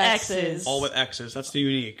 All With with X's. All with X's. That's the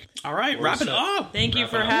unique. All right, We're wrap it set. up. Thank you Wrap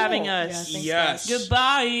for it up. having Cool. us. Yeah, thanks, Yes. guys.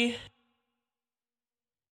 Goodbye.